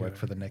paperwork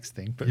for the next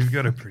thing. But You've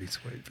got it pretty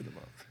sweet for the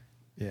month.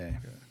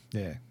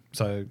 yeah.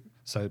 So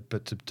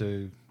but to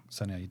do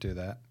so now you do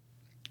that,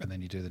 and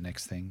then you do the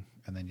next thing,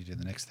 and then you do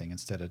the next thing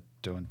instead of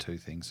doing two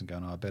things and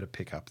going, I better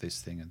pick up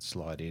this thing and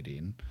slide it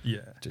in,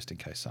 just in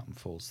case something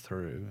falls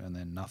through, and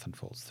then nothing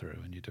falls through,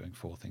 and you're doing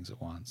 4 things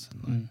at once,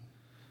 and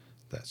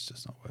that's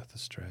just not worth the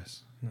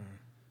stress. No.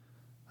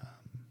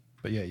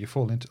 But yeah, you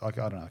fall into, like,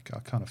 I don't know, I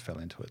kind of fell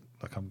into it.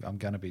 Like I'm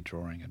going to be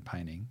drawing and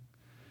painting,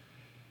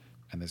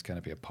 and there's going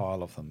to be a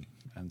pile of them,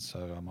 and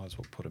so I might as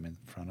well put them in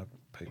front of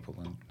people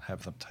and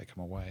have them take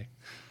them away.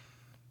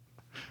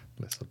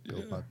 Unless I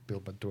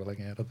build my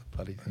dwelling out of the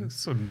bloody It's things.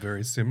 sort of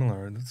very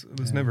similar. It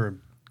was never a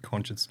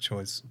conscious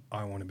choice,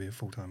 I want to be a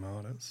full-time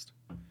artist.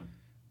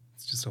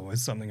 It's just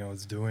always something I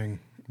was doing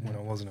when I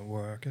wasn't at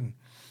work, and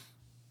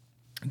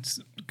it's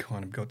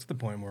kind of got to the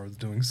point where I was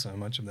doing so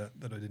much of that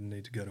I didn't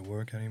need to go to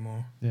work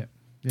anymore. Yeah,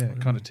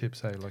 it kind of tips,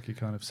 hey, like you're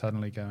kind of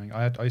suddenly going,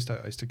 I used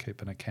to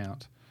keep an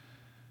account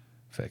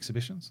for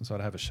exhibitions, and so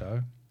I'd have a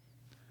show,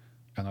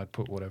 and I'd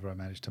put whatever I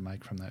managed to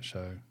make from that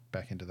show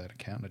back into that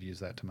account, and I'd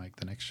use that to make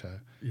the next show.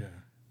 Yeah.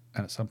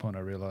 And at some point I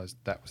realised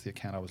that was the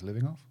account I was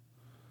living off,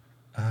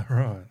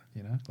 Right.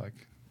 you know,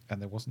 like,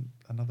 and there wasn't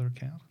another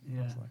account.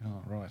 Yeah. I was like,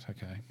 oh, right,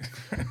 okay.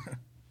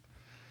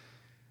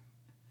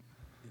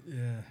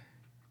 Yeah.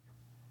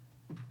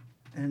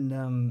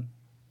 And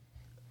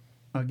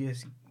I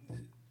guess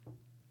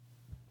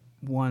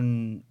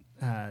one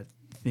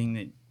thing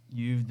that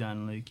you've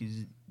done, Luke,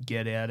 is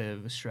get out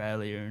of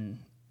Australia, and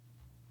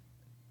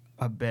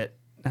I bet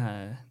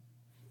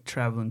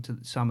travelling to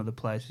some of the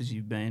places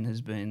you've been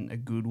has been a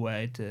good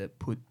way to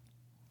put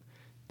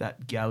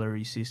that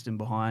gallery system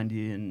behind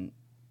you and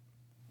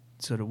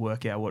sort of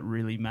work out what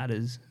really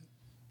matters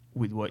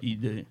with what you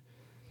do.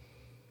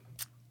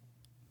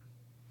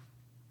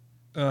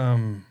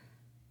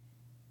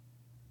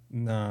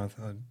 No,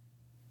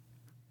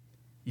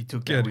 You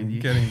took that with you.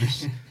 getting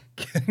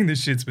the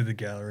shits with the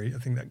gallery. I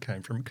think that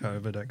came from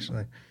COVID.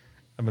 Actually, I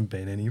haven't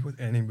been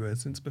anywhere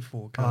since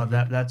before COVID.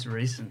 Oh, that's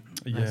recent.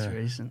 That's Yeah.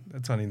 recent.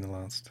 That's only in the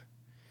last.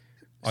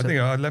 I So- think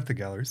I left the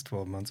galleries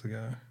 12 months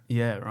ago.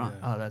 Yeah, right.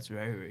 Yeah. Oh, that's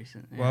very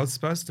recent. Yeah. Well, I was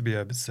supposed to be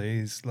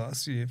overseas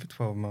last year for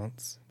 12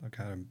 months. Like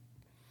I had an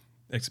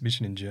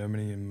exhibition in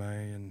Germany in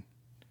May, and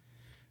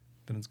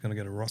then it's going to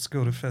go to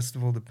Roskilde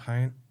Festival to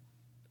paint.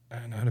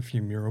 And I had a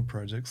few mural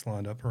projects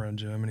lined up around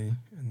Germany,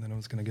 and then I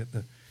was going to get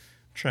the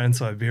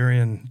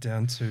Trans-Siberian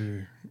down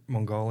to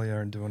Mongolia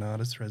and do an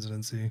artist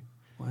residency.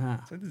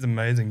 Wow. So this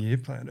amazing year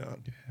planned out.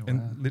 Yeah, wow.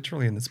 And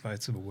literally in the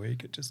space of a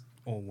week, it just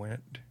all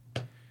went.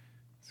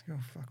 It's like,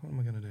 oh, fuck, what am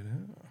I going to do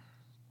now?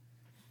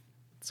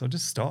 So I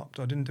just stopped.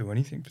 I didn't do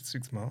anything for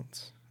 6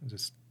 months. I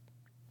just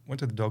went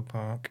to the dog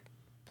park,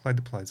 played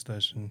the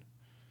PlayStation,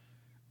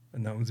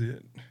 and that was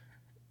it.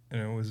 And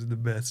it was the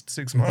best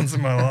 6 months of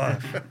my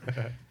life.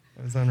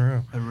 It was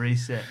unreal. A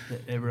reset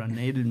that everyone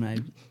needed,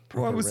 maybe.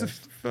 Well, it was the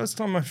first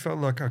time I felt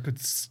like I could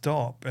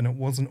stop and it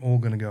wasn't all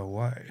going to go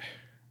away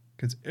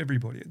because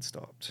everybody had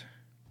stopped.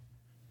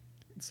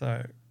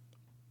 So,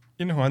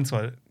 in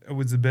hindsight, it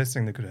was the best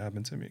thing that could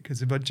happen to me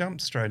because if I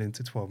jumped straight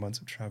into 12 months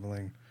of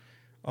traveling,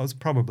 I was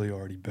probably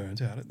already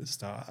burnt out at the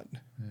start.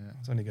 Yeah. I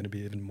was only going to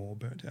be even more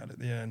burnt out at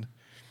the end.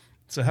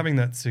 So, having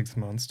that 6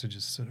 months to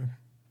just sort of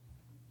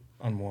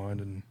unwind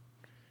and,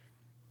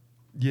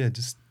 yeah,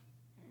 just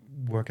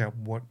work out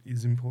what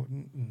is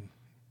important and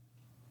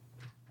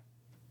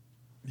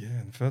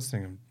the first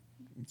thing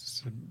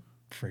is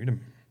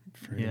freedom.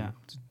 Yeah.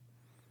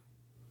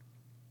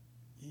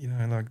 You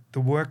know, like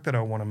the work that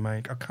I want to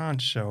make, I can't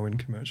show in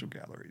commercial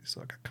galleries.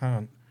 Like I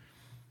can't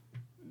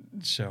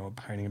show a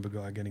painting of a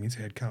guy getting his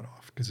head cut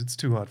off because it's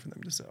too hard for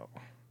them to sell.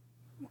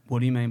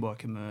 What do you mean by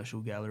commercial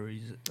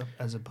galleries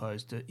as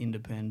opposed to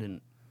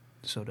independent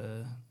sort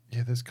of...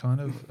 Yeah, there's kind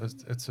of,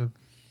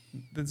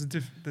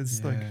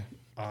 There's like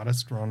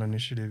artist-run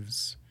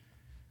initiatives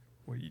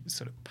where you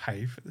sort of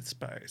pay for the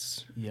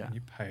space. Yeah. And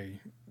you pay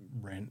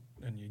rent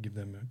and you give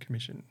them a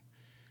commission.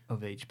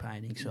 of each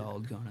painting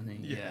sold kind of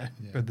thing. Yeah.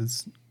 But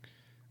there's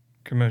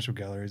commercial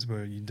galleries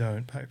where you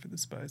don't pay for the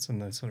space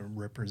and they sort of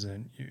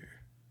represent you.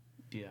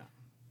 Yeah.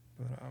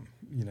 But,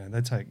 you know, they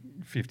take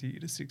 50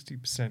 to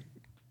 60%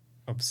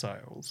 of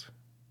sales,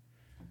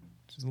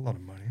 which is a lot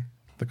of money.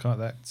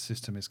 That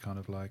system is kind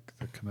of like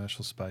the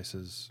commercial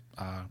spaces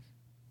are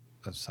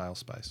a sales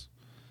space.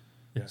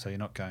 Yeah. So you're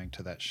not going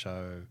to that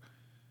show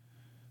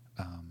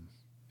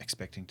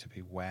expecting to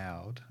be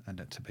wowed and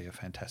it to be a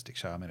fantastic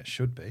show. I mean, it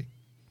should be.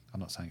 I'm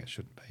not saying it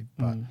shouldn't be,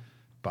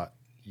 but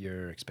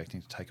you're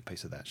expecting to take a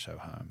piece of that show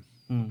home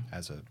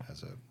as a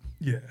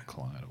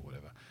client or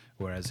whatever.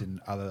 Whereas in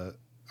other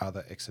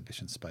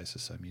exhibition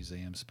spaces, so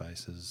museum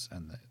spaces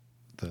and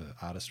the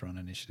artist-run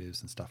initiatives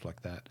and stuff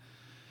like that,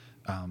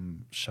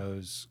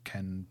 shows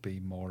can be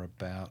more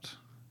about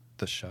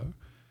the show,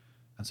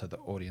 and so the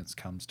audience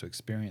comes to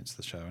experience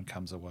the show and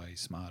comes away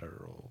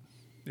smarter or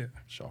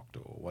shocked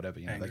or whatever.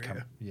 You know,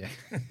 Angrier.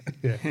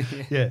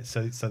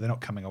 So they're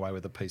not coming away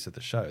with a piece of the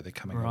show; they're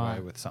coming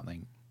away with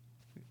something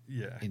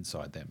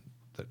inside them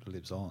that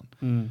lives on.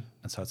 Mm.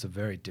 And so it's a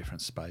very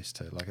different space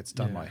to, like, it's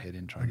done Yeah, my head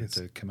in I trying to guess-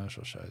 do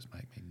commercial shows,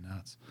 make me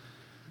nuts.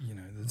 You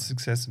know, the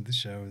success of the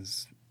show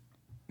is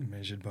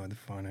measured by the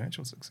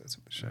financial success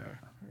of the show.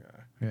 Yeah.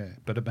 Yeah,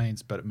 but it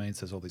means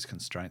there's all these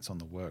constraints on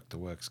the work. The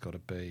work's got to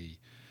be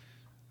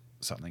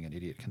something an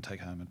idiot can take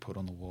home and put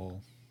on the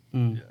wall.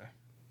 Mm. Yeah.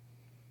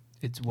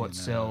 It's what You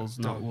know, sells,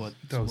 not dogs- what's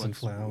dogs and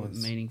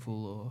flowers.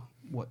 meaningful or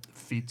what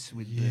fits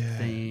with the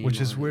theme.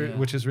 which is or- weird, yeah.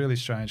 which is really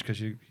strange because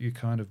you're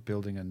kind of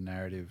building a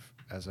narrative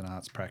as an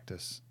arts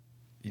practice.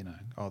 You know,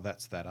 oh,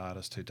 that's that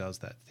artist who does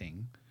that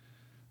thing.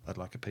 I'd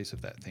like a piece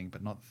of that thing,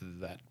 but not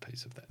that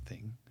piece of that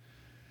thing.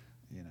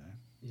 You know.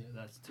 Yeah,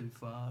 that's too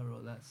far,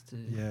 or that's too.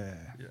 Yeah.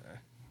 Yeah.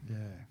 Yeah.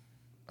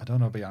 I don't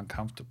want to be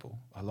uncomfortable.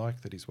 I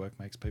like that his work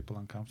makes people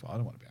uncomfortable. I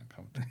don't want to be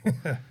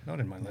uncomfortable. Not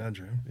in my lounge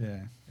room.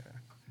 Yeah. Yeah.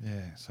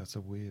 Yeah. So it's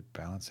a weird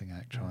balancing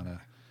act trying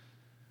to.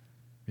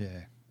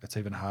 Yeah. It's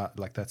even hard.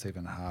 Like, that's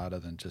even harder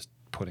than just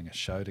putting a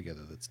show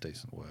together that's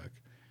decent work.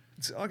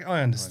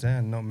 I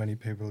understand not many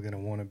people are going to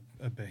want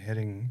a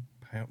beheading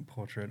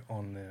portrait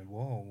on their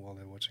wall while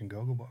they're watching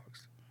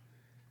Gogglebox.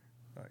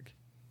 Like,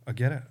 I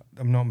get it.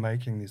 I'm not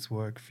making this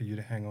work for you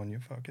to hang on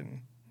your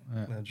fucking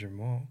Yeah. lounge room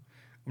wall.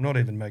 I'm not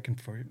even making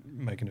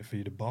it for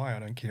you to buy. I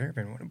don't care if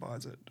anyone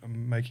buys it.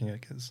 I'm making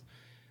it because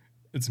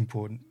it's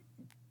important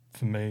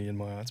for me in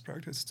my arts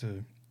practice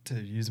to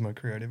use my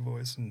creative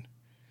voice and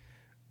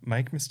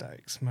make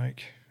mistakes,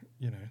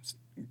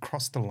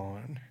 cross the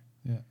line.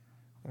 Yeah.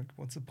 Like,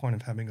 what's the point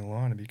of having a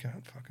line if you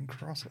can't fucking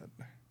cross it?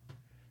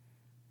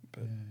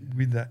 But Yeah.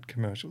 with that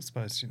commercial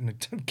space, you need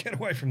to get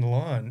away from the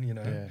line, you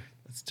know. Yeah.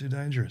 It's too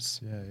dangerous.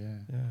 Yeah. Yeah.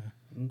 Yeah.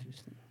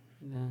 Interesting.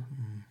 Yeah.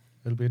 Mm.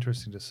 It'll be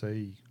interesting to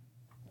see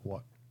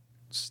what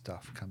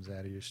stuff comes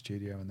out of your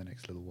studio in the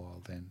next little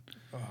while. Then,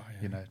 Oh,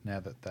 yeah. you know, now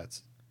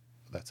that's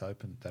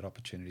open, that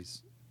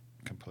opportunity's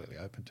completely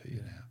open to you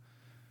Yeah.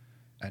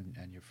 now,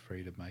 and you're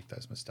free to make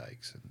those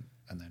mistakes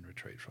and then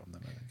retreat from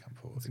them and then come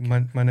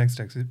forward. My next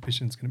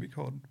exhibition is going to be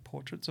called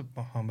Portraits of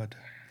Muhammad.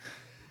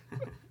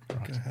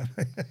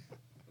 Right.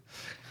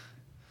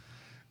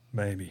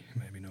 Maybe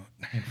not.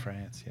 In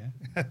France,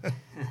 yeah.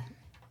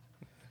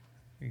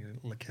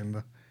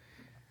 Lakemba.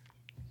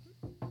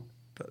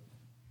 But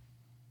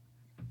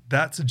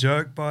that's a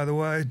joke, by the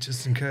way,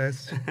 just in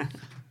case.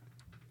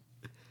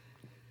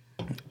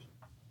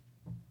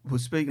 Well,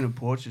 speaking of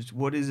portraits,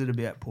 what is it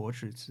about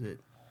portraits that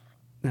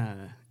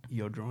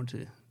you're drawn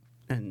to,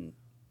 and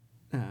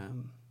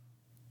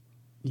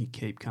you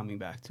keep coming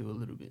back to a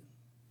little bit?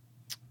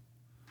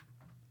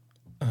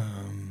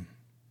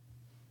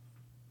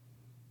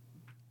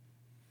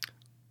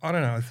 I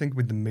don't know. I think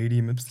with the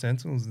medium of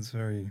stencils, it's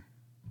very.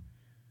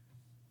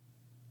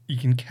 You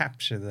can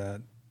capture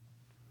that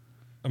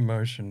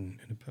emotion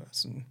in a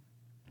person.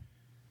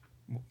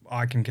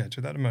 I can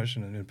capture that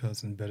emotion in a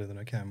person better than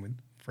I can with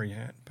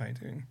freehand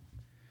painting.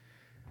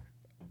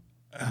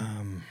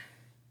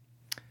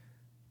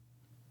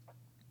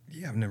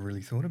 Yeah, I've never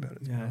really thought about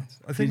it. to be honest.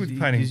 I think with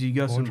painting, because you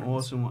got some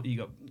portraits, awesome. You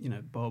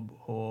got Bob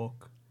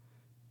Hawke,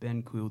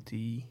 Ben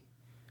Quilty.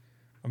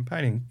 I'm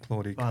painting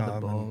Claudia Father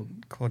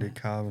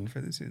Carvin, Bob.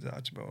 for this year's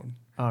Archibald.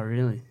 Oh,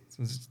 really? So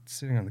I was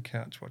sitting on the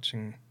couch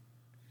watching.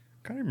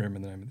 I can't even remember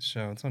the name of the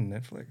show. It's on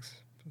Netflix.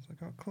 I was like,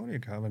 oh, Claudia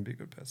Carvin would be a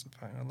good person to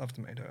paint. I'd love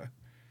to meet her.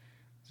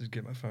 Just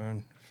get my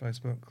phone,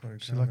 Facebook, Claudia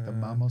Is she like the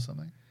Carvin. mum or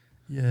something?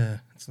 Yeah,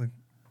 it's like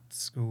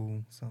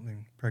school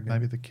something,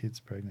 pregnant. Maybe the kid's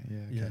pregnant.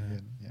 Yeah. Okay. Yeah.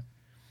 Yeah.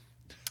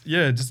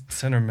 Yeah, just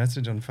sent her a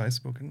message on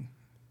Facebook, and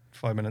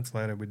 5 minutes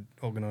later, we'd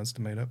organised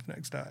to meet up the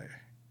next day.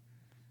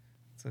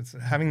 So it's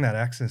having that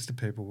access to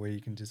people where you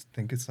can just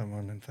think of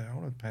someone and say, I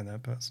want to paint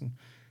that person.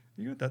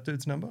 You got that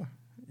dude's number?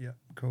 Yeah,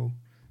 cool.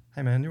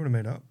 Hey, man, you want to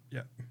meet up?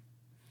 Yeah.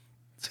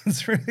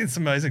 So it's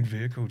an amazing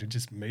vehicle to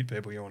just meet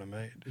people you want to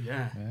meet.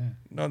 Yeah. Yeah.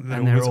 Not that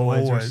And it they're was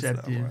always always that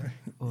receptive. way.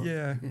 Or-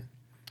 Yeah.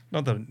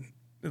 Not that,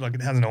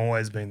 it hasn't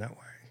always been that way.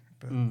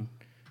 But Mm.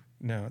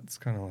 now it's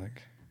kind of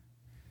like,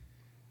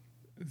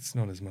 it's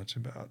not as much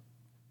about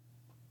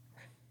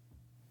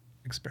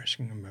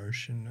expressing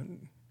emotion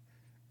and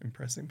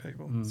impressing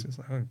people. It's Mm. just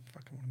like, I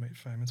fucking want to meet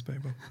famous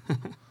people.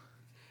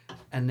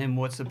 And then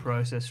what's the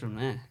process from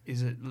there?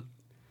 Is it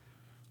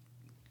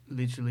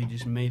literally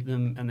just meet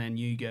them and then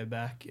you go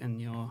back and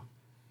you're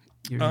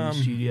in the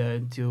studio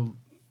until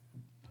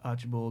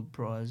Archibald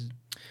Prize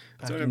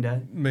packing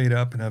day? Meet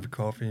up and have a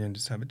coffee and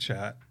just have a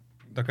chat.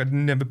 Like, I'd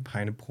never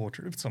paint a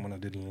portrait of someone I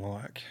didn't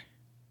like.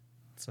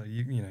 So,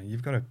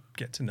 you've got to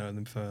get to know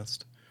them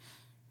first.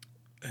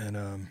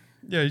 And,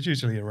 you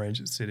usually arrange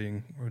a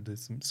sitting or do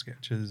some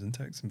sketches and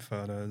take some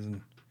photos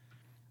and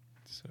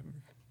so,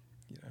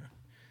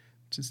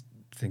 just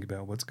think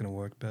about what's going to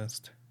work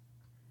best.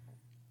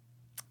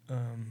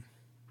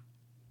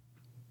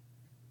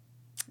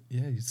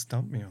 Yeah, you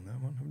stumped me on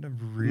that one. I've never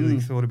really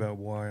thought about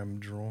why I'm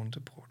drawn to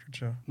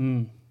portraiture.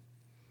 Mm.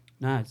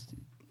 No,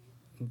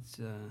 it's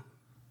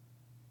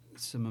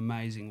some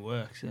amazing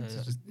work. So It's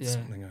just yeah,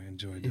 something I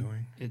enjoy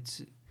doing.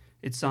 it's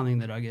something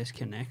that I guess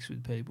connects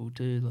with people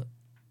too, like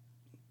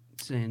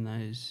seeing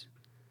those,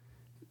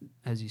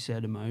 as you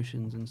said,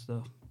 emotions and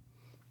stuff.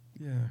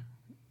 Yeah.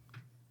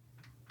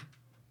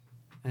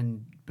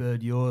 And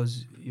Bird,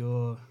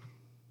 you're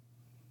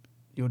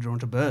drawn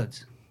to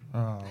birds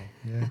Oh,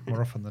 yeah,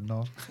 more often than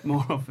not.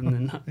 more often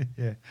than not.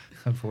 Yeah,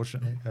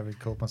 unfortunately, having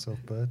called myself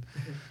Bird.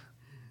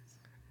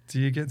 Do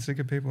you get sick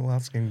of people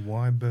asking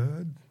why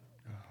bird?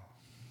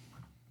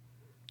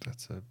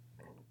 That's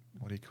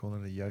what do you call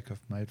it? A yoke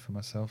I've made for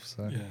myself.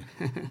 So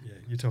Yeah,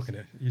 You're talking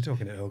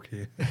to elk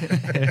here.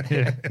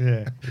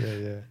 yeah.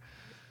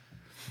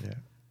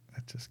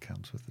 That just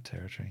comes with the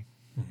territory.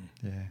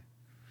 Yeah.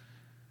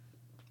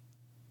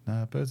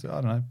 No, birds.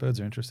 I don't know. Birds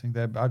are interesting.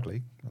 They're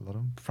ugly. A lot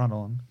of them. Front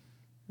on.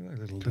 They're like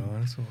little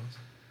dinosaurs.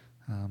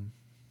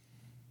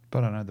 But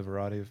I don't know the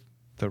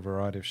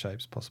variety of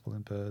shapes possible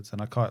in birds,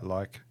 and I quite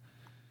like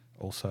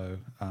also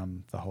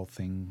the whole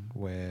thing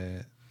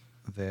where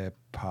they're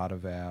part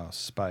of our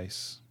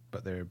space,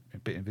 but they're a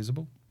bit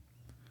invisible.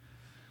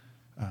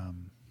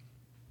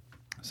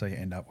 So you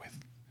end up with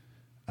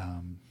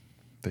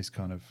these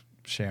kind of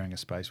sharing a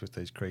space with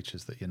these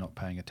creatures that you're not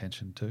paying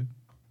attention to.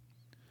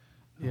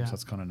 Yeah. So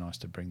it's kind of nice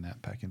to bring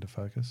that back into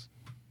focus.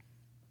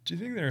 Do you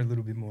think they're a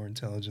little bit more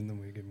intelligent than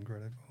we give them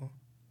credit for?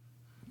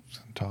 It's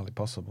entirely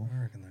possible.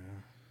 I reckon they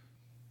are.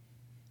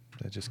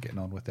 They're just getting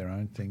on with their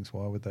own things.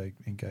 Why would they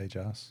engage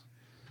us?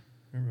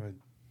 Remember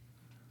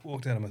I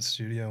walked out of my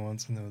studio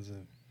once and there was a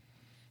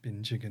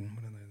bin chicken.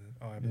 What are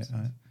they? The ibises.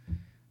 Yeah,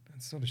 I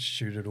sort of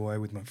shoot it away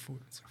with my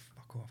foot. It's like,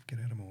 fuck off, get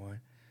out of my way.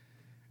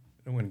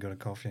 I went and got a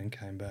coffee and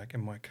came back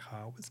and my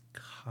car was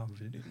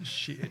covered in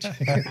shit.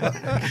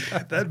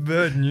 That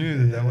bird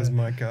knew that was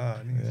my car.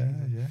 And he was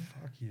like,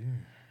 fuck you.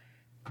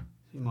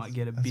 You might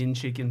get a bin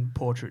chicken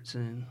portrait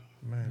soon.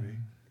 Maybe.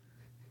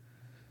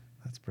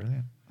 That's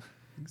brilliant.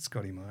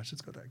 Scotty Marsh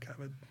has got that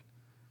covered.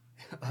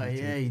 Oh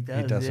yeah, he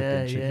does. He does yeah,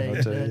 a bin chicken yeah,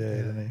 or two, he does.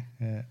 doesn't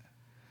he? Yeah.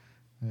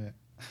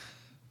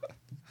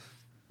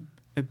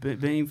 But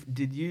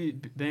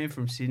being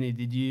from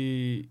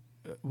Sydney,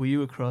 were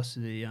you across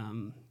the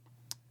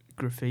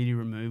graffiti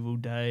removal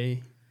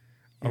day?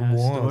 I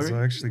was. story?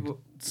 I actually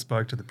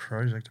spoke to the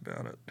project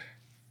about it.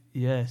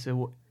 Yeah.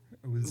 So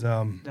It was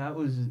that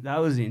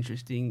was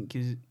interesting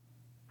because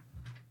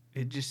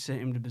it just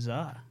seemed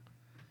bizarre.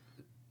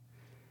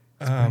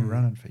 It's been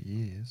running for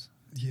years.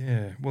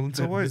 Yeah. Well, it's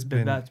But- always but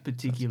been that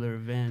particular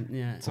event.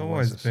 Yeah. It's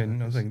always Always a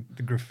been. I circus. think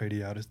the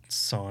graffiti artists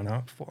sign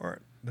up for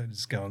it. They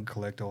just go and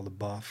collect all the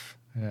buff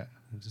Yeah.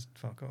 and just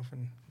fuck off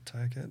and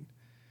take it.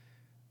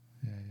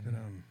 Yeah. But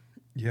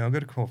yeah, I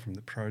got a call from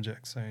the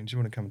project saying, "Do you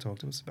want to come and talk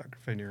to us about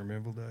graffiti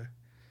removal day?"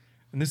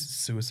 And this is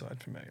suicide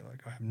for me.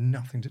 Like, I have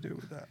nothing to do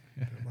with that.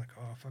 Yeah. But I'm like,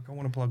 oh fuck, I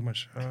want to plug my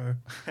show.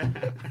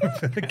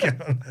 Better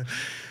get on there.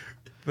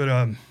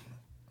 But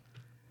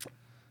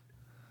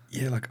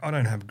yeah, like I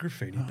don't have a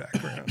graffiti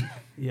background.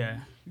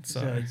 Yeah.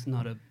 So it's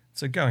not a.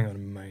 So going on a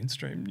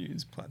mainstream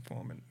news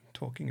platform and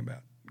talking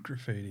about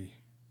graffiti,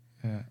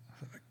 Yeah.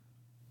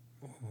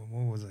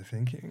 what was I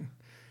thinking?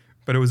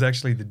 But it was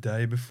actually the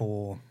day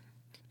before.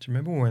 Do you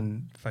remember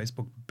when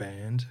Facebook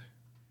banned?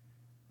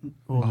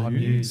 All the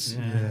news.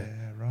 Yeah. Yeah.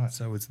 Yeah. Right.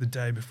 So it's the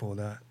day before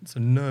that. So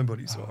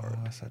nobody saw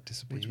Oh, it, so it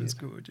disappeared. which was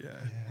good. Yeah.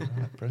 Yeah.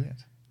 Right.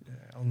 Brilliant. Yeah.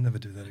 I'll never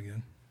do that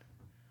again.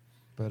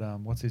 But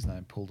what's his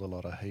name? Pulled a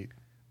lot of heat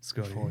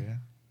Scotty. for you.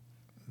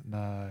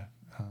 No,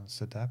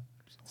 Sadap.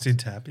 Sid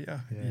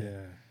Tapia. Yeah.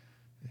 Yeah.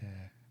 Yeah,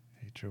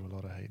 he drew a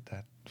lot of heat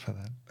for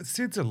that.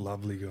 Sid's a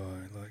lovely guy.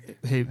 Like,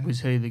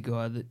 Was he the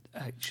guy that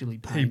actually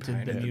painted the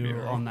painted the mural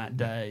mural. on that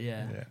day?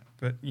 Yeah. Yeah.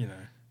 but you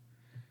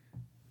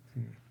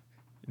know,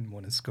 in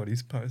one of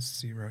Scotty's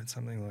posts, he wrote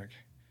something like,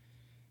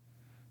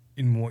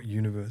 "In what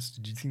universe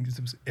did you think this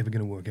was ever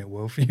going to work out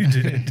well for you?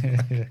 Did it?"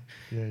 yeah.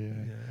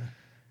 Yeah.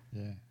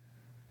 Yeah.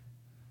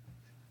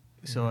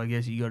 So I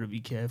guess you got to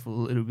be careful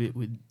a little bit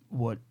with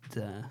what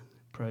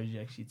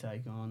projects you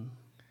take on.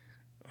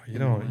 Oh, you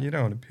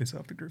don't want to piss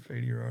off the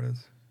graffiti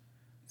writers.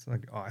 It's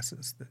like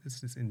ISIS. It's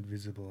this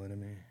invisible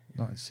enemy.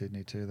 Not in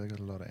Sydney too. They got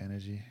a lot of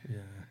energy. Yeah.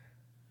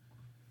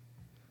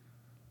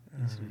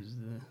 This was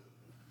the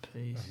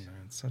piece. Oh,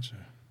 man, it's such a.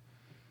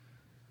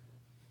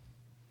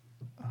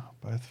 Oh,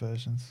 both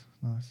versions.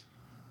 Nice.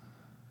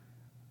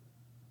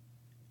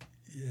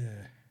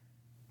 Yeah.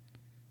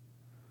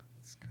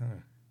 It's kind of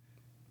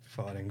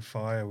fighting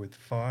fire with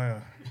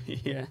fire.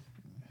 Yeah.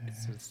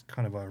 So it's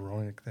kind of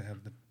ironic they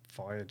have the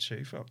fire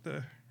chief up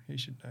there. He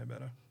should know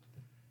better.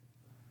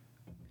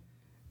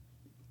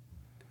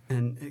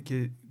 And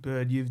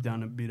Bird, you've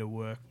done a bit of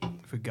work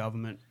for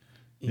government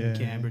in Yeah.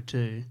 Canberra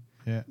too.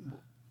 Yeah.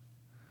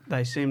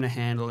 They seem to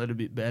handle it a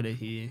bit better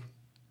here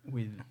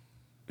with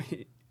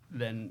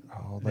than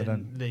they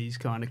don't- these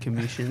kind of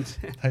commissions.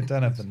 They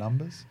don't have the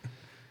numbers.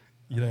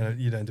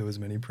 You don't do as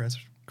many press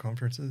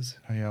conferences.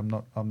 Oh, yeah, I'm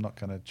not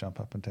going to jump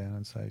up and down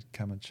and say,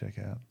 come and check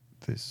out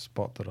this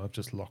spot that I've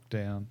just locked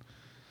down.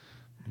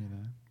 You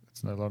know,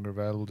 it's no longer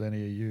available to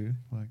any of you.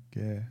 Like,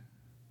 yeah.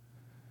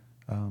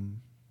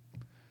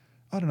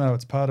 I don't know.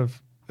 It's part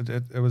of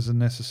it was a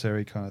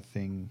necessary kind of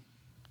thing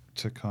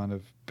to kind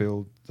of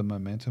build the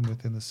momentum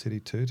within the city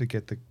too, to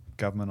get the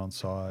government on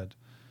side,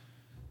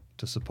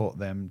 to support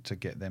them, to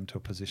get them to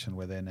a position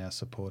where they're now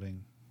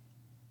supporting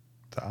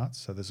the arts.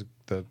 So there's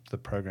the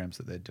programs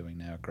that they're doing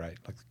now are great.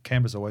 Like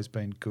Canberra's always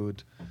been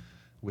good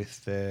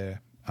with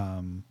their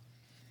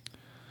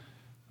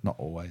not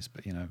always,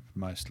 but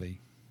mostly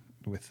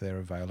with their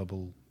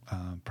available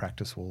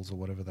practice walls or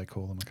whatever they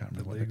call them. I can't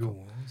The remember what they're legal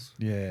called. walls.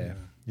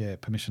 Yeah,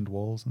 permissioned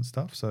walls and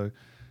stuff. So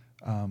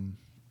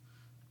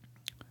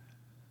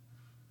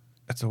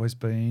it's always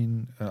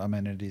been. I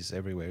mean, it is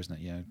everywhere, isn't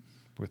it?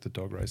 With the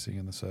dog racing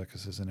and the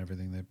circuses and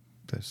everything,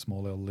 they're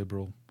small L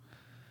liberal,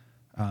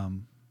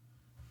 and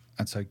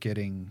so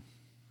doing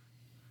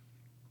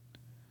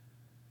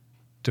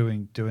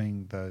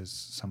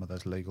some of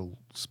those legal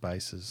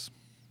spaces,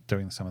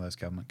 doing some of those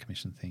government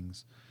commission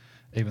things,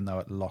 even though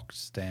it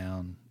locks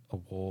down a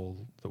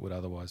wall that would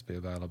otherwise be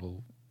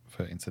available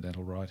for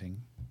incidental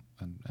writing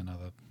and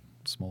other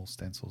small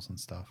stencils and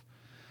stuff.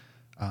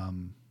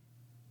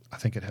 I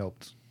think it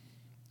helped.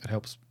 It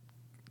helps,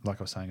 like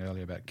I was saying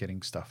earlier, about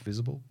getting stuff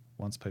visible.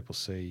 Once people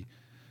see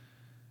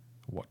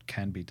what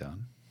can be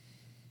done,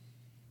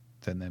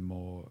 then they're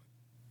more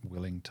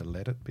willing to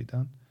let it be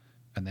done.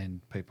 And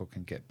then people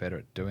can get better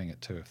at doing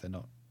it too if they're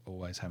not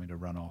always having to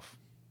run off,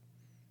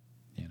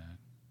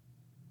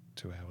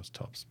 2 hours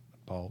tops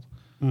bolt.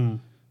 Mm.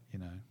 If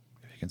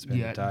you can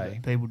spend a day.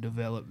 People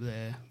develop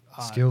their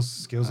art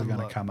Skills a are going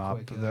to lot come up.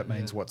 quicker, That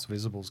means yeah. what's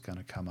visible is going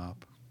to come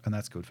up. And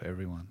that's good for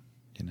everyone,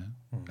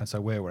 Mm. And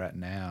so where we're at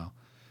now,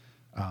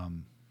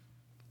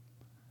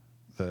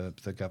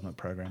 the government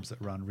programs that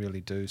run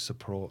really do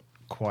support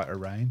quite a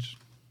range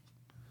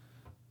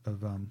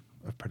of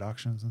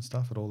productions and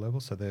stuff at all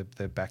levels. So they're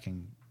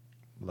backing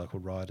local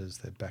writers,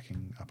 they're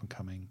backing up and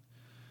coming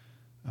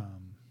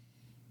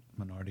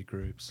minority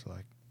groups.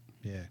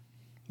 Yeah,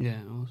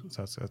 awesome.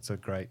 So it's a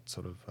great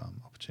sort of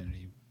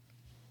opportunity,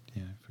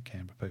 for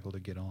Canberra people to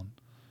get on.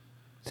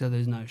 So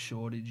there's no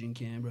shortage in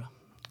Canberra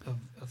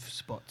of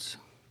spots.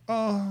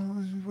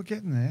 Oh, we're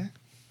getting there.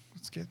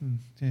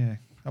 Yeah.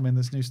 I mean,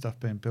 there's new stuff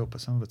being built, but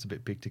some of it's a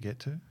bit big to get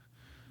to.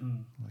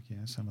 Mm.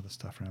 Some of the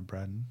stuff around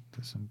Braddon,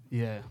 there's some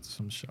Yeah.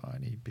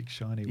 big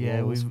shiny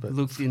Yeah, walls. we've but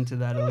looked into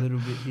that a little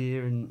bit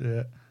here. And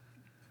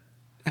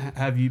yeah.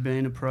 have you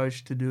been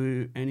approached to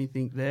do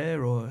anything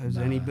there, or has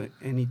No.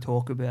 any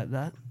talk about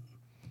that?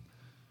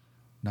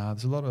 No,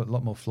 there's a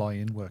lot more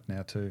fly-in work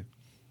now too.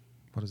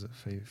 What is it,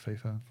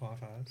 FIFA?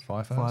 5 hours.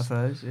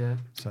 FIFOs, yeah.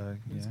 So,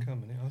 He's yeah.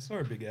 coming in. I saw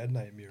a big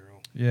Adnate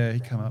mural. Yeah, he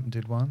come up and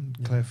did one.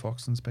 Yeah. Claire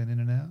Foxton's been in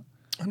and out.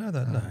 I know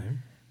that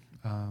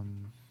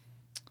name.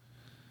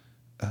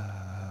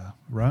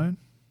 Roan,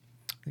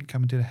 he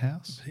come and did a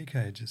house.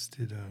 PK just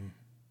did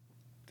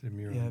a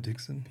mural in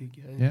Dixon.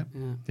 PK, Yeah.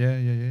 yeah.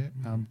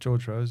 Yeah.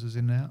 George Rose is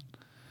in and out.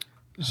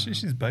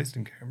 She's based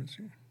in Canberra, isn't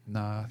she? No,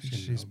 I think She's in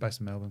she's Melbourne. based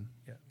in Melbourne.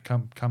 Yeah.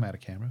 Come out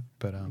of Canberra,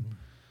 but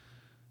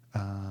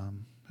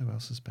Mhm. who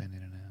else has been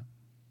in and out?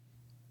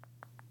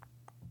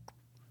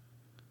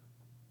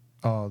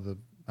 Oh, the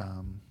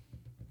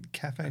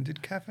Caffeine.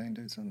 Did Caffeine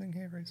do something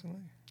here recently?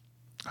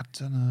 I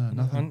don't know.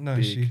 Nothing. No,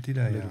 big, she did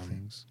a, little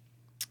things.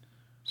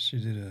 She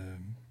did a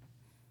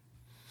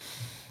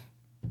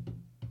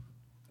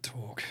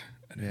talk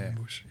at Yeah.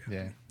 Ambush.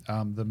 Yeah.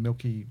 The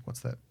Milky. What's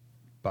that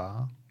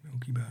bar?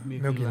 Milky Bar.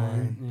 Milky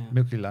Lane. Yeah.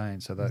 Milky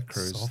Lane. So that That's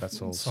cruise. Soft-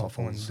 That's all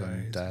Softland Softlands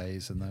and Days.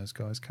 Days, and those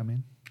guys come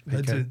in.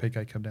 They do-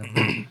 PK come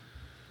down.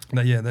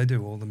 No, yeah, they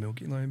do all the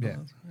Milky Lane Yeah.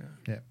 bars. Yeah.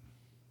 Yeah.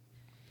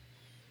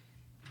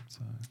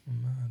 So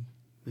Mad.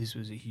 This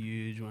was a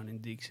huge one in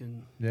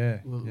Dixon.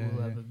 yeah. We'll yeah,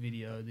 have yeah. a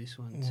video of this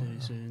one Wow.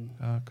 too soon.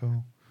 Oh,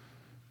 cool.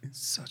 He's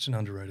such an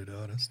underrated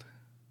artist.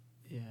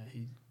 Yeah,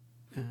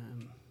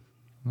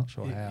 Not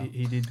sure he, how.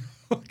 he did.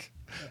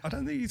 I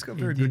don't think he's got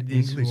He very did good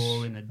this English.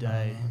 wall in a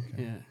day. Oh,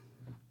 okay. Yeah.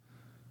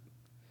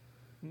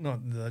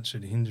 Not that that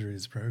should hinder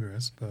his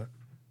progress, but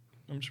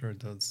I'm sure it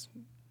does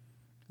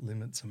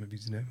limit some of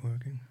his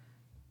networking.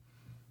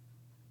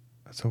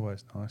 It's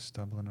always nice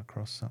stumbling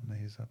across something.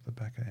 He's up the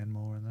back of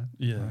Enmore and that.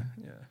 Yeah, Right.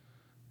 yeah.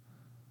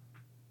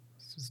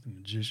 It's just a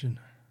magician.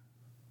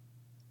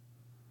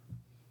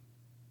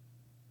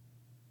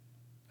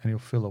 And he'll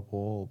fill a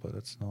wall, but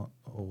it's not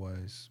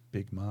always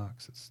big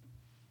marks. It's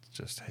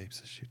just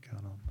heaps of shit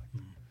going on.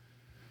 Like,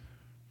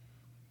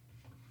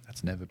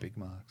 it's never big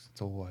marks.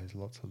 It's always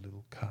lots of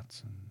little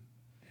cuts and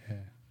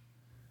yeah.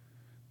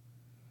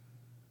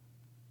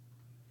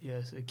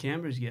 Yeah, so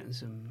Canberra's getting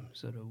some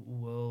sort of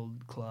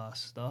world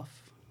class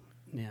stuff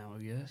now,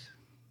 I guess.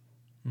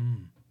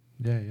 Mm.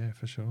 Yeah,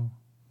 for sure.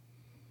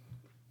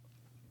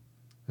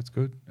 It's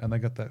good. And they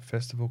got that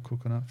festival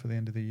cooking up for the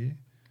end of the year.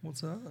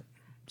 What's that?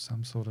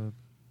 Some sort of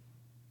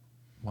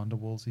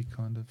Wonderwallsy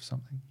kind of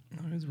something.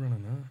 No, who's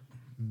running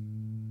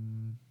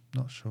that?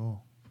 Not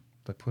sure.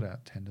 They put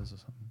out tenders or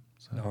something.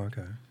 So, Oh,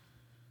 okay.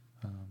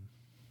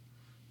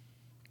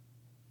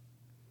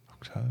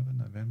 October,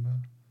 November.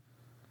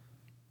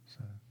 So,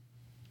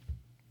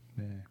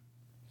 yeah.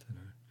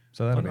 Dunno.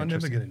 So that'll be I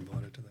never interesting. get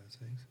invited to those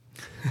things.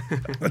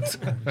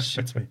 That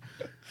shits me.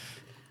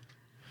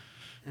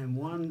 And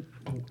one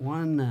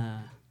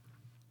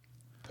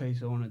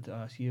piece I wanted to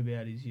ask you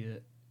about is your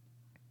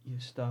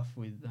stuff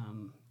with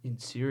in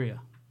Syria.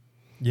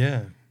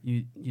 Yeah.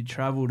 You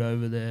travelled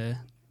over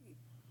there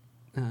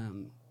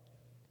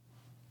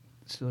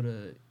sort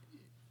of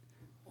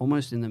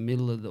almost in the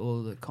middle of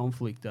all the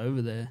conflict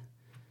over there.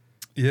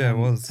 Yeah, it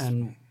was.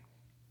 And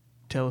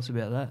tell us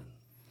about that.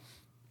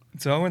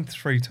 So I went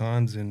 3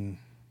 times in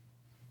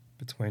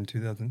between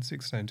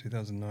 2016 and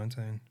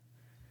 2019.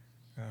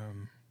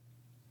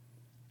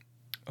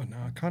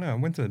 I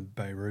went to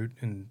Beirut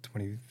in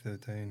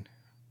 2013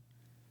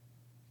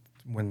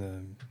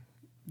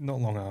 not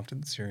long after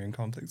the Syrian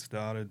conflict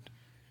started.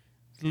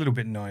 It's a little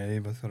bit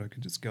naive. I thought I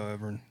could just go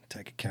over and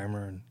take a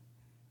camera and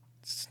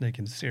sneak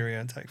into Syria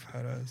and take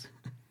photos.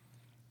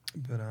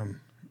 But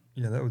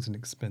that was an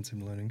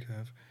expensive learning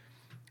curve.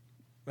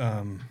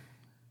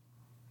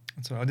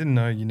 So I didn't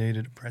know you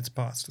needed a press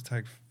pass to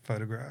take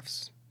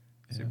photographs.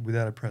 So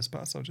without a press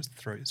pass, I'll just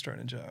throw you straight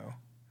in jail.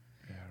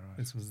 Yeah, right.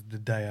 This was the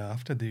day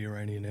after the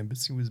Iranian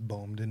embassy was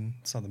bombed in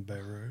southern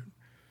Beirut.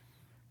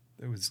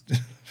 It was it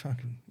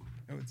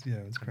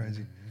was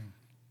crazy.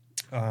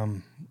 Yeah.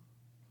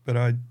 But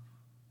I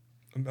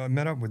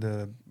met up with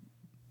a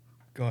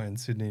guy in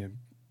Sydney, a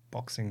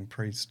boxing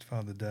priest,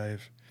 Father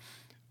Dave.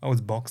 I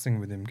was boxing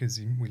with him because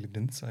we lived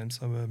in the same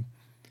suburb.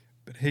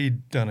 But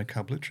he'd done a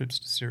couple of trips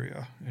to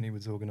Syria, and he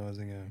was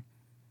organising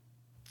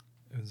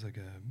it was like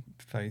a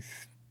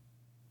faith,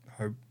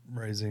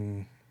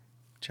 hope-raising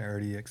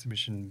charity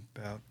exhibition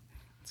about,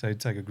 so he'd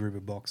take a group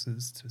of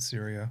boxers to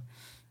Syria,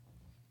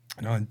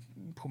 and I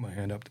put my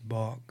hand up to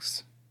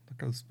box.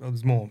 Like I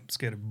was more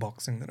scared of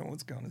boxing than I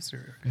was going to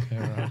Syria.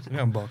 Yeah, right. I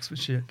don't box for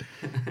shit.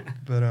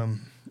 But I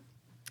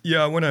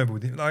went over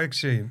with him. I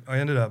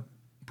ended up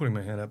putting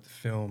my hand up to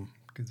film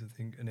because I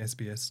think an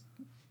SBS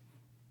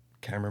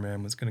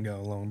cameraman was going to go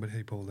along, but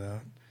he pulled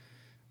out.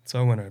 So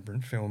I went over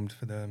and filmed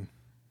for them.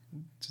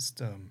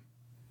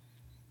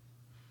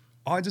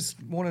 I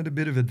just wanted a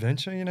bit of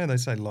adventure. You know, they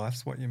say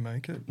life's what you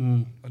make it.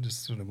 I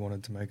just sort of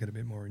wanted to make it a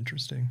bit more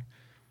interesting.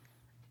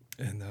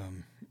 And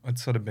I'd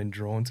sort of been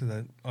drawn to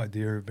that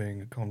idea of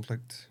being a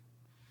conflict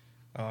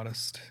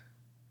artist.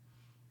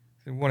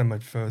 One of my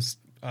first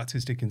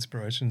artistic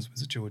inspirations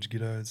was George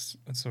Giddos.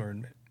 I saw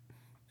an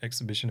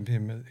exhibition of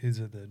him. He's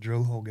at the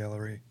Drill Hall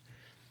Gallery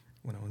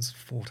when I was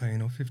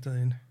 14 or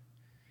 15.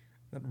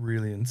 That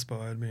really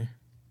inspired me.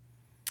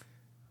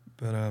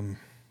 But I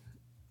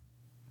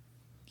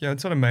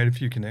sort of made a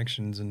few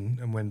connections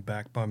and went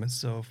back by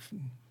myself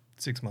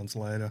 6 months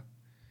later.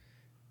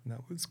 And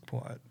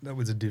that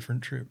was a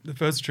different trip. The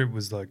first trip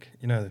was like,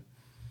 you know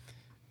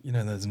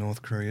those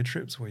North Korea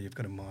trips where you've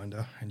got a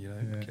minder and you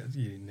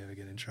never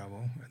get in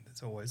trouble and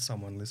there's always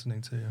someone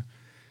listening to you.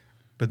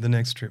 But the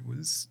next trip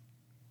was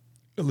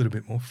a little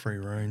bit more free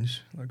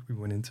range. Like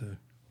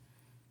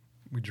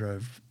we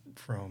drove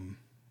from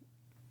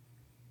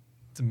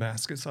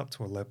Damascus up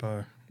to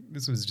Aleppo.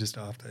 This was just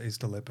after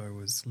East Aleppo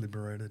was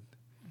liberated.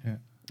 Yeah.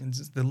 And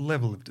just the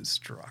level of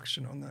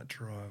destruction on that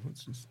drive,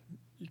 it's just,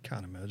 you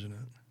can't imagine it.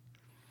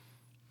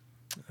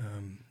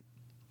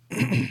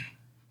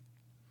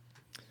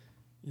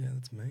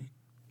 That's me.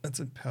 That's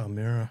at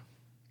Palmyra.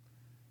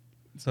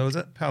 So I was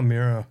at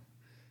Palmyra.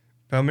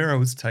 Palmyra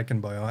was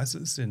taken by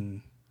ISIS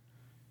in,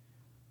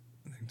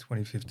 I think,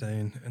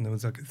 2015, and there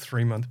was like a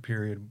 3-month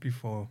period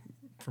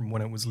from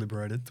when it was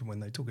liberated to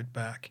when they took it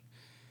back,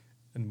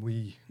 and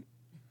we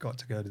got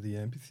to go to the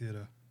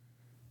amphitheatre.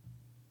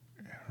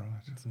 Yeah,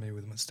 right. It's me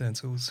with my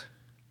stencils.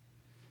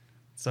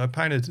 So I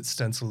painted a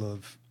stencil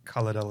of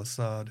Khaled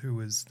al-Assad, who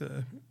was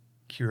the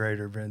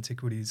curator of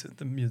antiquities at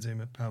the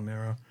Museum of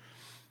Palmyra,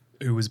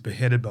 who was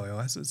beheaded by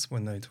ISIS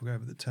when they took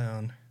over the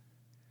town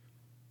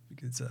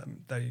because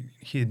they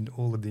hid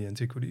all of the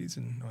antiquities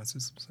and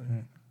ISIS was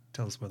saying,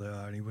 tell us where they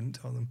are, and he wouldn't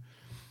tell them.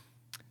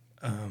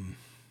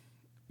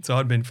 So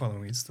I'd been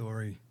following his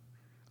story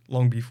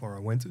long before I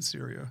went to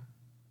Syria.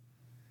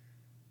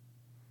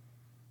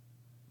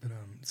 But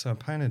so I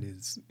painted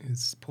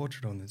his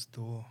portrait on this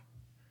door.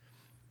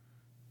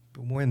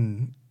 But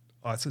when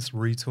ISIS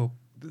retook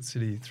the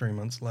city 3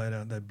 months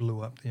later, they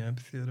blew up the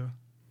amphitheatre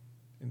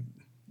in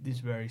This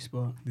very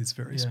spot.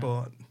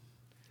 spot.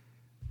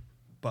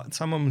 But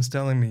someone was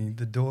telling me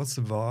the door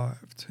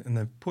survived and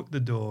they put the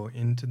door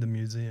into the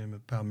Museum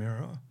of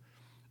Palmyra.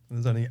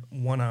 There's only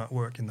one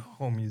artwork in the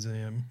whole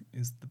museum,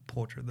 is the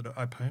portrait that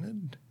I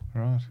painted.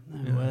 Right.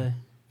 No way.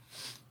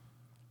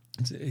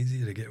 It's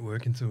easier to get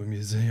work into a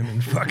museum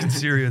in fucking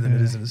Syria than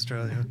it is in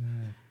Australia.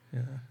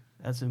 Yeah.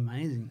 That's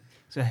amazing.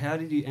 So how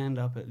did you end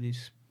up at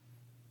this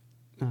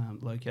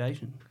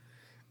location?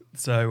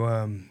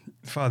 So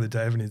Father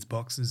Dave and his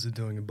boxers are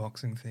doing a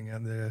boxing thing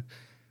out there,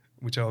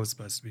 which I was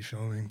supposed to be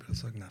filming, but I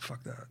was like, no,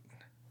 fuck that.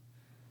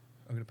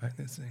 I'm going to paint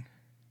this thing.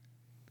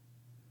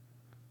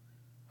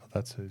 Oh,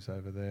 that's who's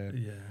over there.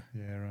 Yeah.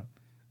 Yeah, right.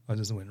 I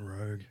just went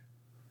rogue.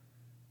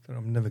 Thought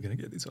I'm never going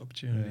to get this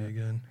opportunity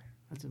again.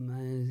 That's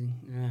amazing.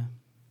 Yeah.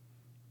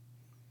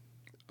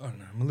 I don't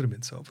know. I'm a little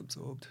bit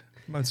self-absorbed.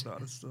 Most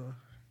artists are.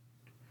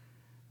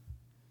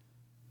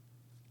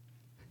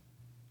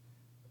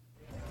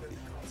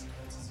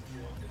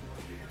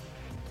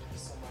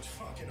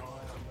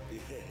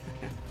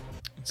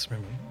 I just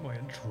remember my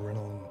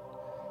adrenaline.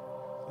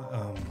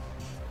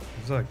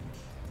 It was like,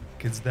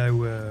 because they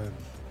were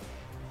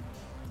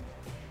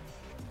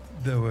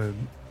they were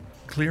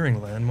clearing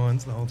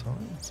landmines the whole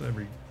time. So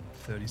every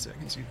 30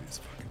 seconds you hear this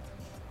fucking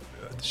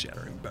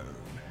earth-shattering boom.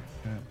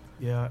 Yeah.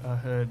 Yeah, I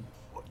heard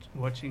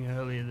watching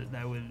earlier that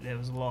there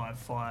was live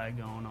fire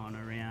going on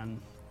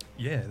around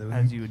Yeah, there were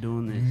as you were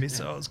doing this.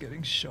 missiles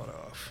getting shot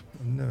off.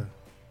 I've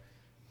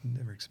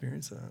never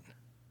experienced that.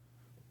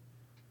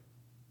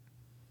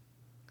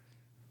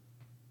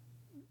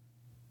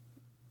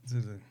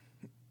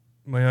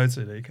 My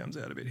OCD comes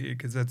out a bit here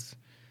because that's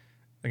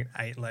like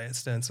an 8-layer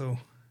stencil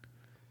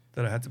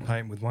that I had to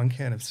paint with 1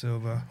 can of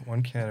silver,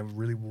 1 can of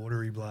really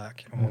watery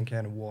black, and 1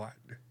 can of white.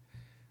 I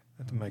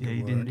had to make Yeah, it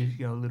you work. didn't just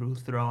go a little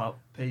throw up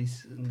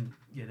piece and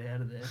get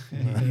out of there.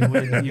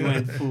 No. You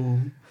went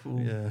full.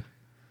 Yeah.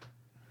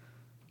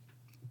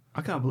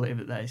 I can't believe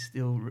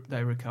that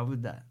they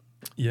recovered that.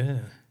 Yeah.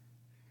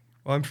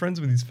 Well, I'm friends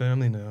with his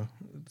family now.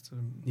 So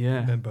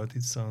Yeah. I met both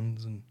his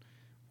sons, and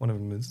one of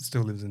them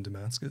still lives in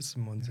Damascus,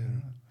 and one's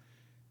in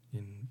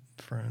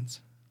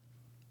France.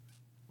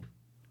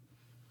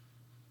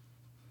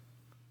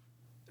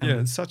 Yeah,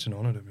 it's such an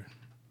honour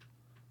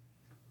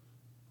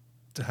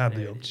to have Yeah,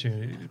 the it is,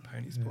 opportunity yeah. to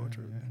paint his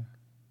portrait.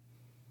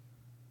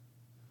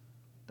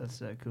 That's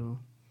so cool.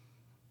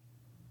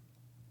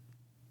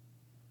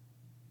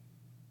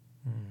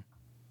 Mm.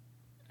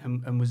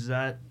 And was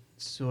that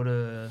sort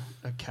of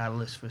a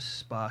catalyst for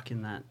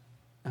sparking that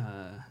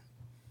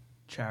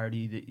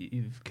charity that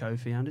you've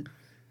co-founded?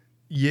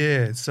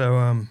 Yeah,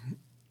 so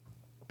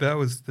that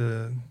was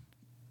the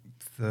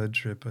third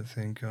trip, I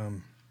think.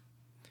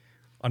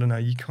 I don't know,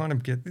 you kind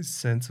of get this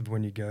sense of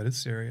when you go to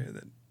Syria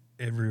that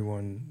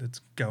everyone that's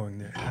going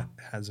there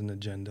has an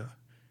agenda.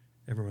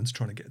 Everyone's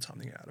trying to get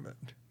something out of it.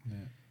 Yeah.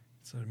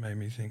 So it made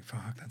me think,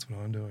 fuck, that's what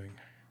I'm doing.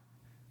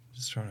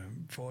 Just trying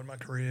to forward my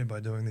career by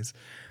doing this.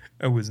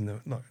 It was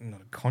not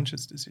a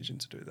conscious decision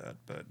to do that,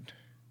 but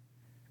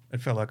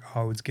it felt like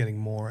I was getting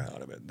more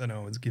out of it than I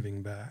was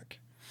giving back.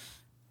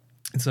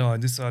 And so I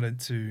decided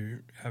to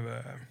have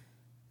a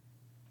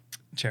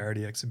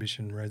charity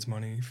exhibition, raise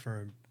money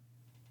for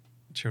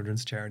a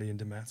children's charity in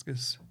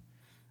Damascus.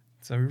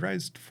 So we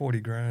raised 40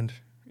 grand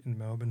in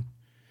Melbourne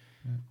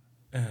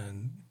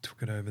and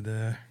took it over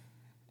there.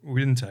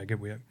 We didn't take it.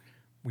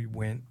 We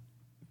went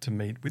to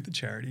meet with the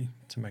charity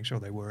to make sure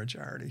they were a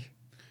charity.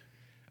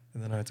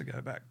 And then I had to go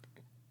back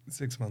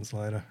 6 months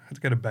later. I had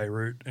to go to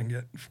Beirut and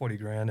get 40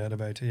 grand out of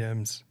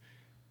ATMs.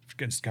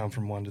 Just going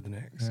from one to the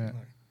next. Yeah.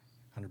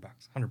 Like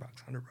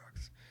 $100.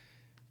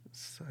 It's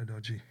so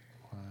dodgy.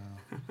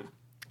 Wow.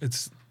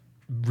 It's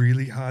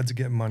really hard to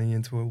get money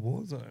into a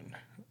war zone.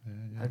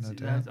 Yeah, no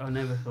doubt. I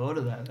never thought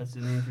of that. That's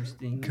an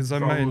interesting 'Cause I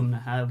problem made-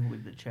 to have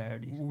with the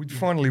charity. We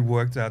finally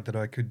worked out that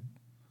I could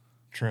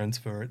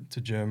transfer it to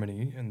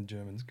Germany and the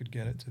Germans could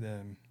get it to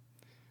them.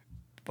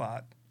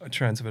 But I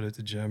transferred it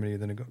to Germany,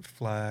 then it got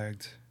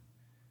flagged,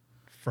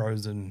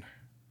 frozen,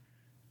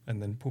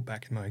 and then put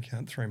back in my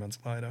account 3 months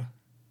later.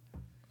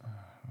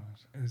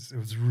 It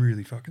was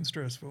really fucking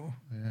stressful.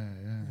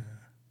 Yeah.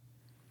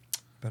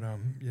 But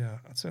yeah,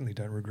 I certainly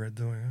don't regret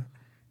doing it.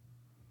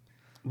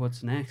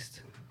 What's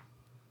next?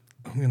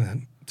 I'm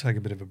gonna take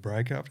a bit of a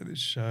break after this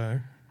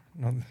show.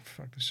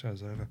 Fuck, the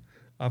show's over.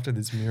 After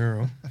this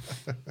mural.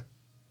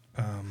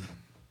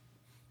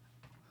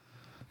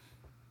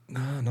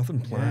 No,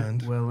 nothing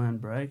planned. Yeah,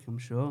 well-earned break, I'm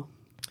sure.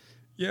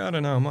 Yeah, I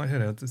don't know. I might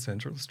head out to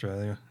Central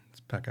Australia.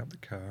 Just pack up the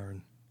car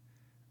and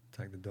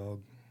take the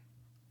dog.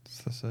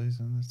 It's the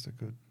season. It's a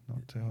good,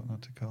 not too hot,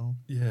 not too cold.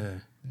 Yeah.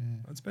 Yeah.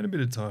 I spent a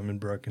bit of time in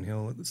Broken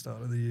Hill at the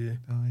start of the year.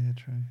 Oh, yeah,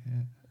 true.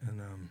 Yeah.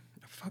 And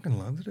I fucking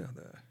loved it out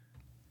there.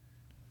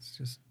 It's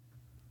just,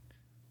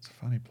 It's a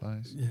funny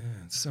place. yeah,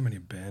 so many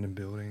abandoned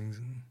buildings.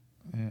 And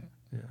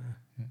Yeah.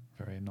 yeah,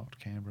 Very not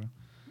Canberra.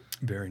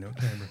 very not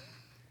Canberra.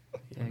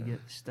 Yeah, get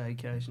the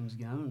staycations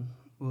going.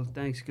 Well,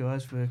 thanks,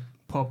 guys, for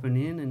popping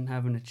in and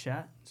having a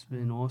chat. It's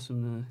been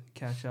awesome to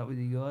catch up with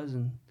you guys,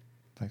 and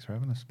Thanks for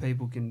having us.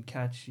 people can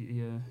catch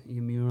your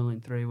mural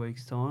in 3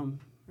 weeks' time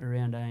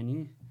around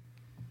ANU.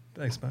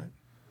 Thanks, mate.